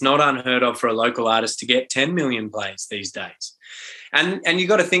plays. It's not unheard of for a local artist to get 10 million plays these days. And you've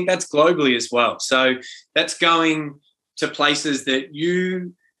got to think that's globally as well. So that's going to places that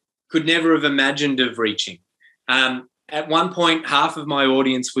you could never have imagined of reaching. At one point, half of my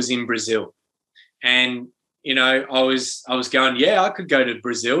audience was in Brazil. And, I was going, I could go to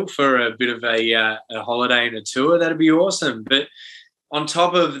Brazil for a bit of a holiday and a tour. That'd be awesome. But on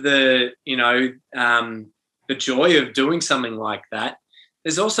top of the joy of doing something like that,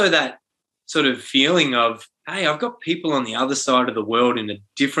 there's also that sort of feeling of, hey, I've got people on the other side of the world in a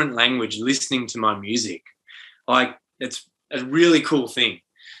different language listening to my music. Like, it's a really cool thing.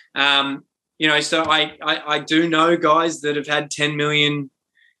 So I do know guys that have had 10 million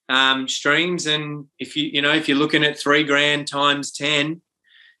streams, and if you're looking at $3,000 times 10,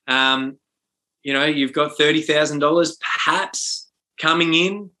 you've got $30,000 perhaps coming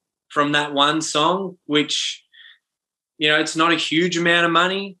in from that one song, which, it's not a huge amount of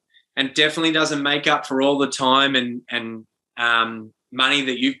money, and definitely doesn't make up for all the time and money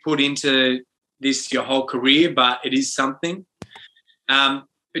that you've put into this your whole career, but it is something.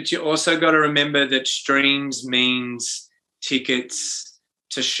 But you also got to remember that streams means tickets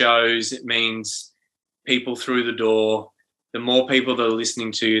to shows. It means people through the door. The more people that are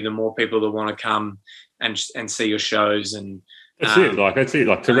listening to you, the more people that want to come and see your shows. And that's it.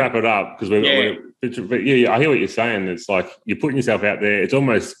 Like to wrap it up, because I hear what you're saying. It's like you're putting yourself out there. It's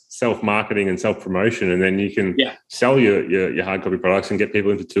almost self-marketing and self-promotion, and then you can sell your hard copy products and get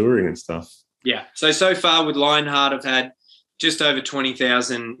people into touring and stuff. Yeah. So far with Lionheart, I've had just over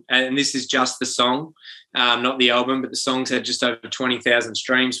 20,000, and this is just the song, not the album, but the song's had just over 20,000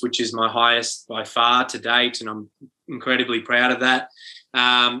 streams, which is my highest by far to date, and I'm incredibly proud of that.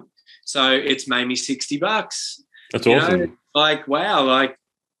 So it's made me $60. That's awesome. Like, wow, like,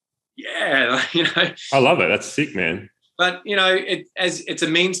 yeah, I love it. That's sick, man. But it's a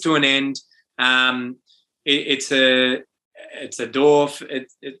means to an end. It's a door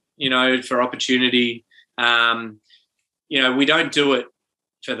for opportunity. We don't do it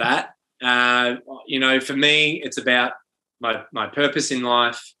for that. For me, it's about my purpose in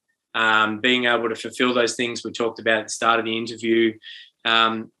life, being able to fulfill those things we talked about at the start of the interview,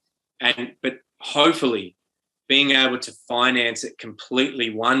 but hopefully being able to finance it completely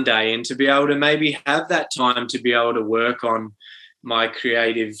one day, and to be able to maybe have that time to be able to work on my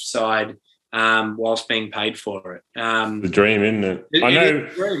creative side whilst being paid for it. The dream, isn't it? I know. It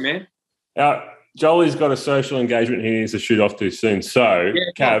is the dream, man. Jolie's got a social engagement he needs to shoot off to soon. So,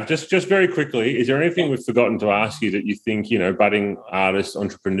 Cav, just very quickly, is there anything we've forgotten to ask you that you think, budding artists,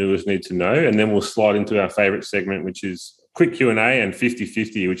 entrepreneurs need to know? And then we'll slide into our favourite segment, which is quick Q&A and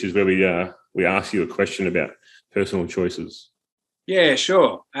 50-50, which is where we ask you a question about personal choices. Yeah,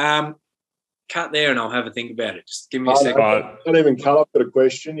 sure. Cut there and I'll have a think about it. Just give me a second. Don't even cut. I've got a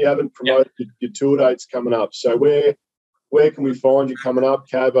question. You haven't promoted your tour dates coming up. So where can we find you coming up,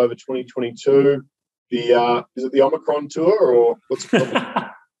 Cav, over 2022? Is it the Omicron tour, or what's it called?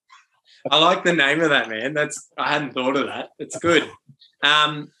 I like the name of that, man. I hadn't thought of that. It's good.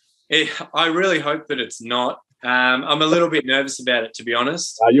 I really hope that it's not. I'm a little bit nervous about it, to be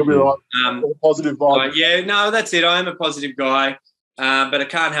honest. You'll be right. Positive vibe. That's it. I am a positive guy, but I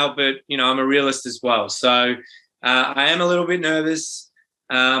can't help it. I'm a realist as well. So I am a little bit nervous,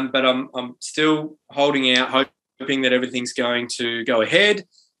 but I'm still holding out, hoping that everything's going to go ahead.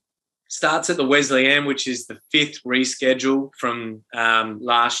 Starts at the Wesleyan, which is the 5th reschedule from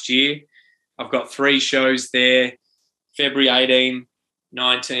last year. I've got 3 shows there, February 18,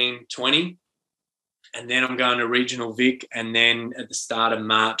 19, 20. And then I'm going to Regional Vic. And then at the start of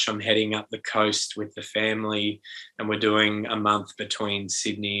March, I'm heading up the coast with the family. And we're doing a month between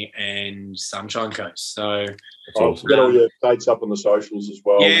Sydney and Sunshine Coast. So I'll get all your dates up on the socials as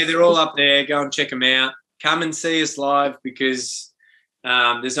well. Yeah, they're all up there. Go and check them out. Come and see us live, because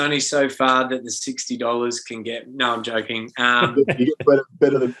there's only so far that the $60 can get. No, I'm joking. You get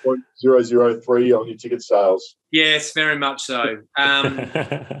better than 0.003 on your ticket sales. Yes, very much so.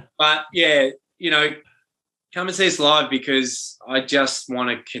 But yeah, come and see us live, because I just want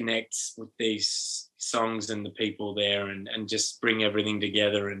to connect with these songs and the people there, and just bring everything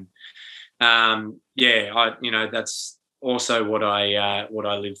together. And that's also what I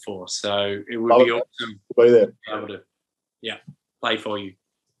live for. So it would be awesome to be there. To be able to, play for you.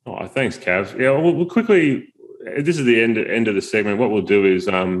 Oh, thanks, Cav. Yeah, we'll quickly. This is the end of the segment. What we'll do is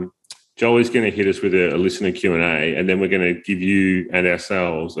Jolie's going to hit us with a listener Q&A, and then we're going to give you and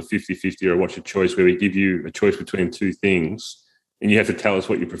ourselves a 50-50 or a watch your choice, where we give you a choice between 2 things, and you have to tell us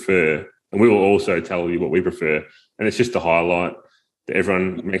what you prefer, and we will also tell you what we prefer. And it's just to highlight that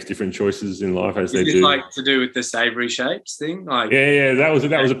everyone makes different choices in life as they do. Is it like to do with the savoury shapes thing? Like, yeah, that was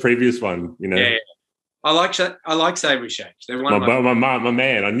a previous one. Yeah. I like savoury shapes. They're one my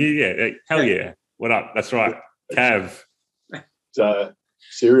man. I knew. Hell yeah. What up? That's right, Cav.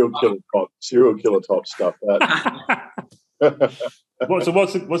 Serial killer type stuff. What's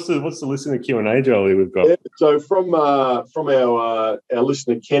the listener Q&A, Jolie? We've got. Yeah, so from our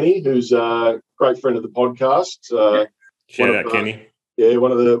listener Kenny, who's a great friend of the podcast. Shout out, Kenny. Yeah,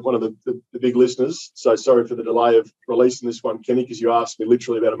 one of the big listeners. So sorry for the delay of releasing this one, Kenny, because you asked me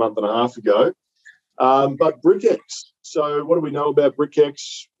literally about a month and a half ago. But BrickX. So what do we know about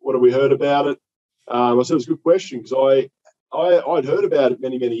BrickX? What have we heard about it? I said it's a good question because I'd heard about it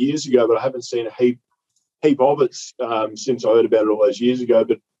many years ago, but I haven't seen a heap of it since I heard about it all those years ago.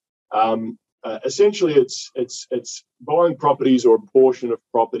 But essentially, it's buying properties or a portion of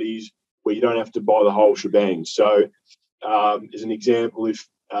properties where you don't have to buy the whole shebang. So, as an example, if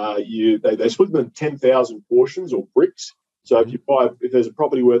they split them in 10,000 portions or bricks. So if there's a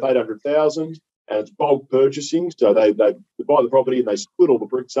property worth 800,000 and it's bulk purchasing, so they buy the property and they split all the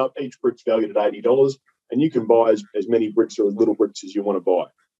bricks up. Each brick's valued at $80, and you can buy as many bricks or as little bricks as you want to buy.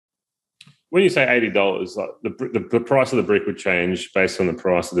 When you say $80, like the price of the brick would change based on the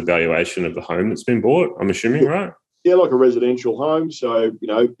price of the valuation of the home that's been bought, I'm assuming, right? Yeah, like a residential home. So,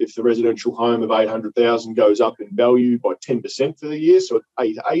 if the residential home of 800,000 goes up in value by 10% for the year, so it's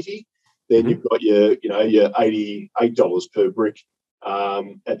 880, then you've got your $88 per brick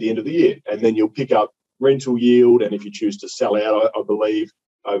at the end of the year. And then you'll pick up rental yield, and if you choose to sell out, I believe,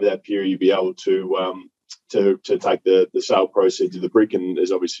 over that period, you'll be able to take the sale proceeds of the brick, and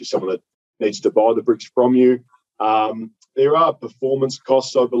there's obviously someone that needs to buy the bricks from you. There are performance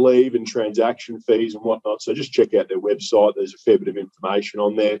costs, I believe, and transaction fees and whatnot. So just check out their website. There's a fair bit of information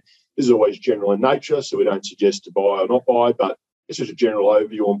on there. This is always general in nature, so we don't suggest to buy or not buy, but it's just a general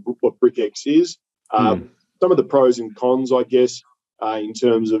overview on what BrickX is. Some of the pros and cons, I guess, in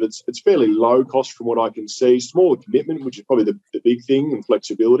terms of it's fairly low cost from what I can see. Smaller commitment, which is probably the big thing, and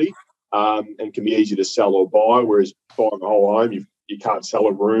flexibility, and can be easy to sell or buy, whereas buying a whole home, you can't sell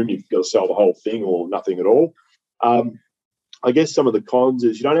a room, you've got to sell the whole thing or nothing at all. I guess some of the cons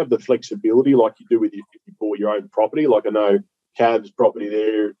is you don't have the flexibility like you do if you bought your own property. Like I know Cav's property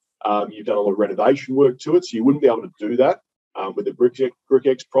there, you've done a lot of renovation work to it, so you wouldn't be able to do that with the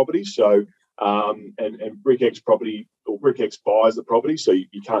BrickX property. So, and BrickX property, or BrickX buys the property, so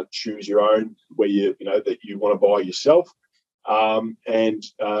you can't choose your own where that you want to buy yourself. And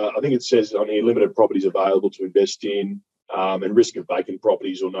I think it says on here limited properties available to invest in. And risk of vacant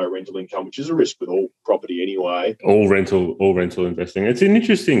properties or no rental income, which is a risk with all property anyway. All rental investing. It's an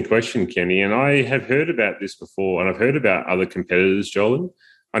interesting question, Kenny, and I have heard about this before, and I've heard about other competitors, Jolan.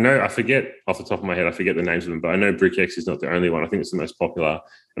 I forget off the top of my head, I forget the names of them, but I know BrickX is not the only one. I think it's the most popular.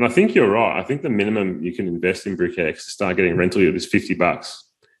 And I think you're right. I think the minimum you can invest in BrickX to start getting rental yield is $50.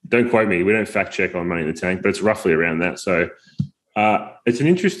 Don't quote me. We don't fact check on Money in the Tank, but it's roughly around that. So it's an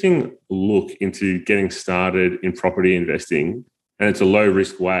interesting look into getting started in property investing, and it's a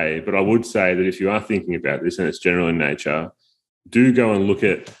low-risk way. But I would say that if you are thinking about this and it's general in nature, do go and look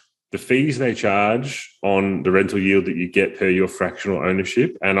at the fees they charge on the rental yield that you get per your fractional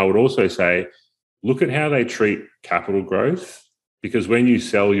ownership. And I would also say, look at how they treat capital growth, because when you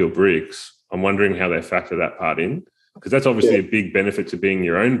sell your bricks, I'm wondering how they factor that part in, because that's obviously a big benefit to being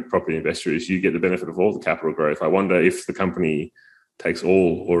your own property investor is you get the benefit of all the capital growth. I wonder if the company takes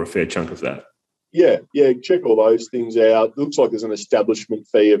all or a fair chunk of that. Yeah, check all those things out. It looks like there's an establishment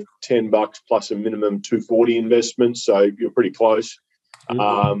fee of $10 plus a minimum $240 investment, so you're pretty close.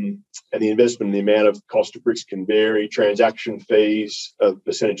 And the investment and the amount of cost of bricks can vary. Transaction fees, a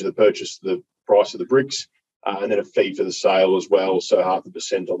percentage of the purchase, the price of the bricks, and then a fee for the sale as well, so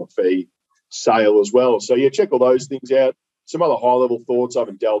 0.5% on the fee sale as well. So, check all those things out. Some other high-level thoughts, I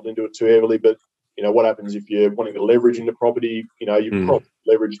haven't delved into it too heavily, but what happens if you're wanting to leverage into property? You probably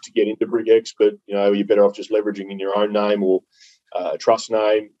leverage to get into BrickX, but you're better off just leveraging in your own name or trust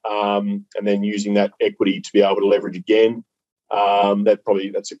name, and then using that equity to be able to leverage again.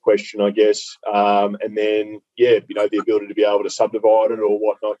 That's a question, I guess. And then the ability to be able to subdivide it or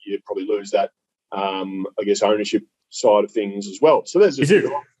whatnot, you probably lose that ownership side of things as well. So there's just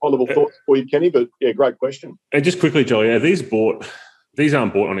high-level thoughts for you, Kenny. But great question. And just quickly, Jolie, are these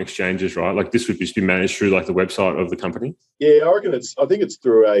aren't bought on exchanges, right? Like this would just be managed through like the website of the company? Yeah, I think it's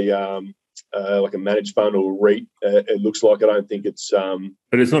through like a managed fund or REIT. It looks like. I don't think it's.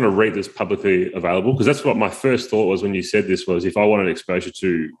 But it's not a REIT that's publicly available, because that's what my first thought was when you said this was, if I wanted exposure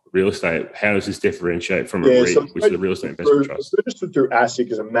to real estate, how does this differentiate from a REIT, which is a real estate investment trust? It's registered through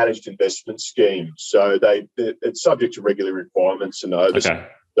ASIC as a managed investment scheme, so it's subject to regulatory requirements and oversight.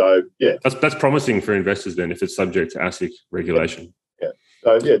 Okay. So that's promising for investors then, if it's subject to ASIC regulation.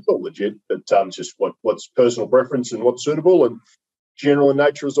 So it's all legit, but just what's personal preference and what's suitable, and general in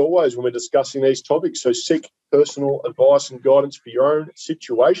nature as always when we're discussing these topics. So seek personal advice and guidance for your own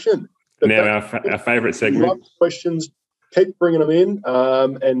situation. But now our favourite segment. Questions, keep bringing them in,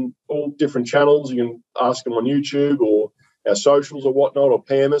 and all different channels. You can ask them on YouTube or our socials or whatnot, or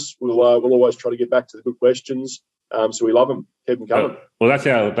PM us. We'll always try to get back to the good questions. So we love them. Keep them coming. Well, that's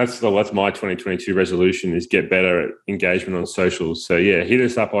my 2022 resolution is get better at engagement on socials. So yeah, hit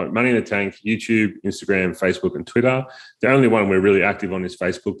us up on Money in the Tank, YouTube, Instagram, Facebook, and Twitter. The only one we're really active on is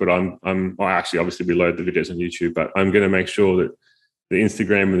Facebook, but obviously we load the videos on YouTube, but I'm going to make sure that the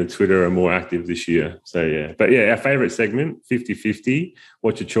Instagram and the Twitter are more active this year. So yeah, but yeah, our favorite segment, 50-50,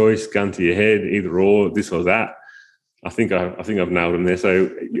 what's your choice, gun to your head, either or, this or that. I think I've nailed them there. So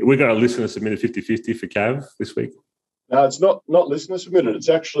we got a listener submitted 50-50 for Cav this week. No, it's not listener submitted. It's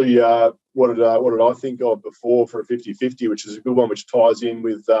actually what did I think of before for a 50-50, which is a good one, which ties in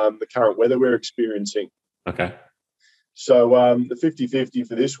with the current weather we're experiencing. Okay. So the 50-50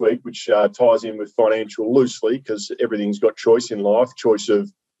 for this week, which ties in with financial loosely, because everything's got choice in life. Choice of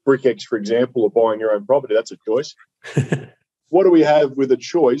BrickX, for example, or buying your own property. That's a choice. What do we have with a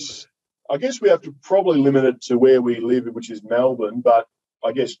choice? I guess we have to probably limit it to where we live, which is Melbourne. But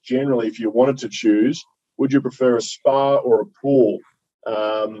I guess generally, if you wanted to choose, would you prefer a spa or a pool?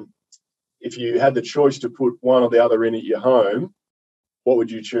 If you had the choice to put one or the other in at your home, what would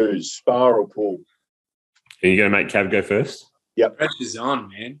you choose, spa or pool? Are you going to make Cav go first? Yep. Pressure's on,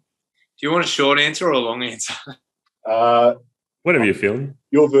 man. Do you want a short answer or a long answer? Whatever you're feeling.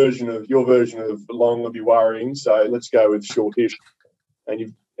 Your version of long will be worrying. So let's go with shortish.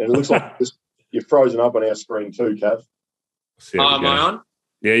 And it looks like you're frozen up on our screen too, Cav. Am I on?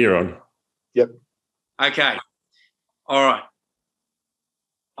 Yeah, you're on. Yep. Okay. All right.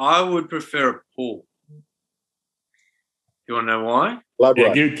 I would prefer a pool. You want to know why?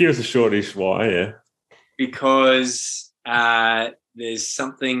 Elaborate. Yeah, give us a shortish why, yeah. Because there's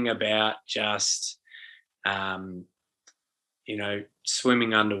something about just,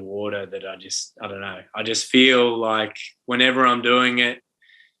 swimming underwater that I don't know. I just feel like whenever I'm doing it,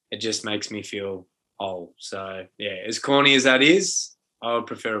 it just makes me feel whole. So, yeah, as corny as that is, I would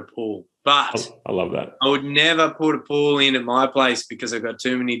prefer a pool. But I love that. I would never put a pool in at my place because I've got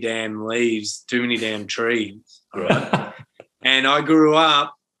too many damn leaves, too many damn trees. All right. And I grew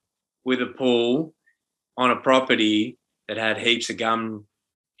up with a pool on a property that had heaps of gum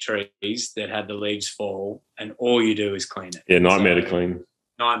trees that had the leaves fall, and all you do is clean it. Yeah, nightmare to clean.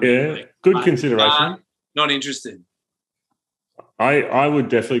 Nightmare. Good consideration. Not interested. I would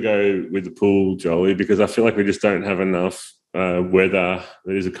definitely go with the pool, Jolie, because I feel like we just don't have enough weather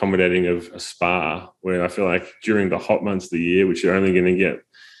that is accommodating of a spa, where I feel like during the hot months of the year, which are only going to get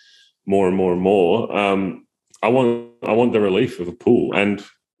more and more and more, I want the relief of a pool. And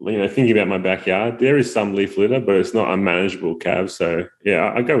thinking about my backyard, there is some leaf litter, but it's not unmanageable, Cav. So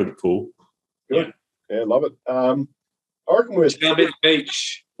yeah, I go with the pool. Good. Yeah, love it. I reckon we're the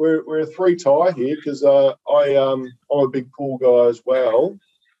beach. We're a 3-tie here because I'm a big pool guy as well.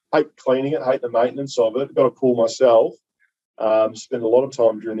 Hate cleaning it, hate the maintenance of it. Got a pool myself. Spend a lot of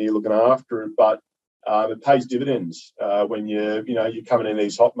time during the year looking after it, but it pays dividends when you're coming in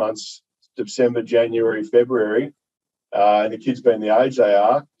these hot months, December, January, February, and the kids being the age they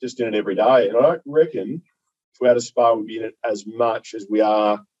are, just in it every day. And I don't reckon if we had a spa, we'd be in it as much as we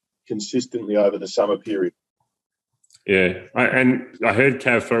are consistently over the summer period. Yeah, I heard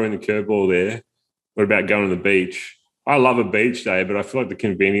Cav throw in the curveball there. What about going to the beach? I love a beach day, but I feel like the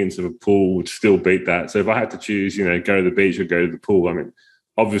convenience of a pool would still beat that. So if I had to choose, go to the beach or go to the pool, I mean,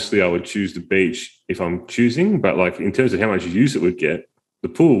 obviously I would choose the beach if I'm choosing, but like in terms of how much use it would get, the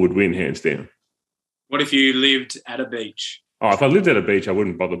pool would win hands down. What if you lived at a beach? Oh, if I lived at a beach, I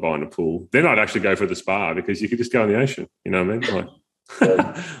wouldn't bother buying a pool. Then I'd actually go for the spa because you could just go in the ocean. You know what I mean?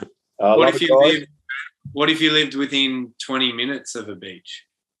 What if you lived within 20 minutes of a beach?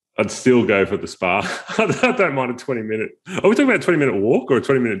 I'd still go for the spa. I don't mind a 20-minute. Are we talking about a 20-minute walk or a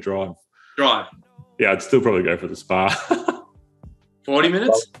 20-minute drive? Drive. Yeah, I'd still probably go for the spa. 40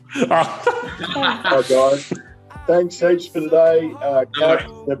 minutes? Hi, guys. Thanks heaps for today. Kat,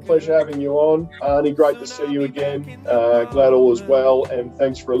 a pleasure having you on. Arnie, great to see you again. Glad all is well. And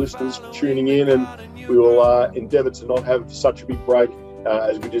thanks for our listeners for tuning in. And we will endeavour to not have such a big break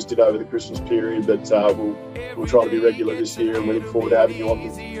as we just did over the Christmas period, but we'll try to be regular this year, and we look forward to having you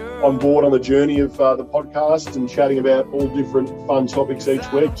on board on the journey of the podcast and chatting about all different fun topics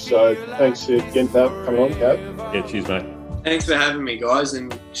each week. So thanks again for coming on, Cav. Yeah, cheers, mate. Thanks for having me, guys,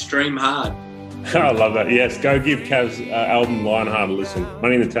 and stream hard. I love that. Yes, go give Cav's album Lionheart a listen.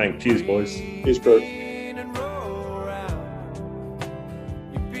 Money in the Tank. Cheers, boys. Cheers, bro.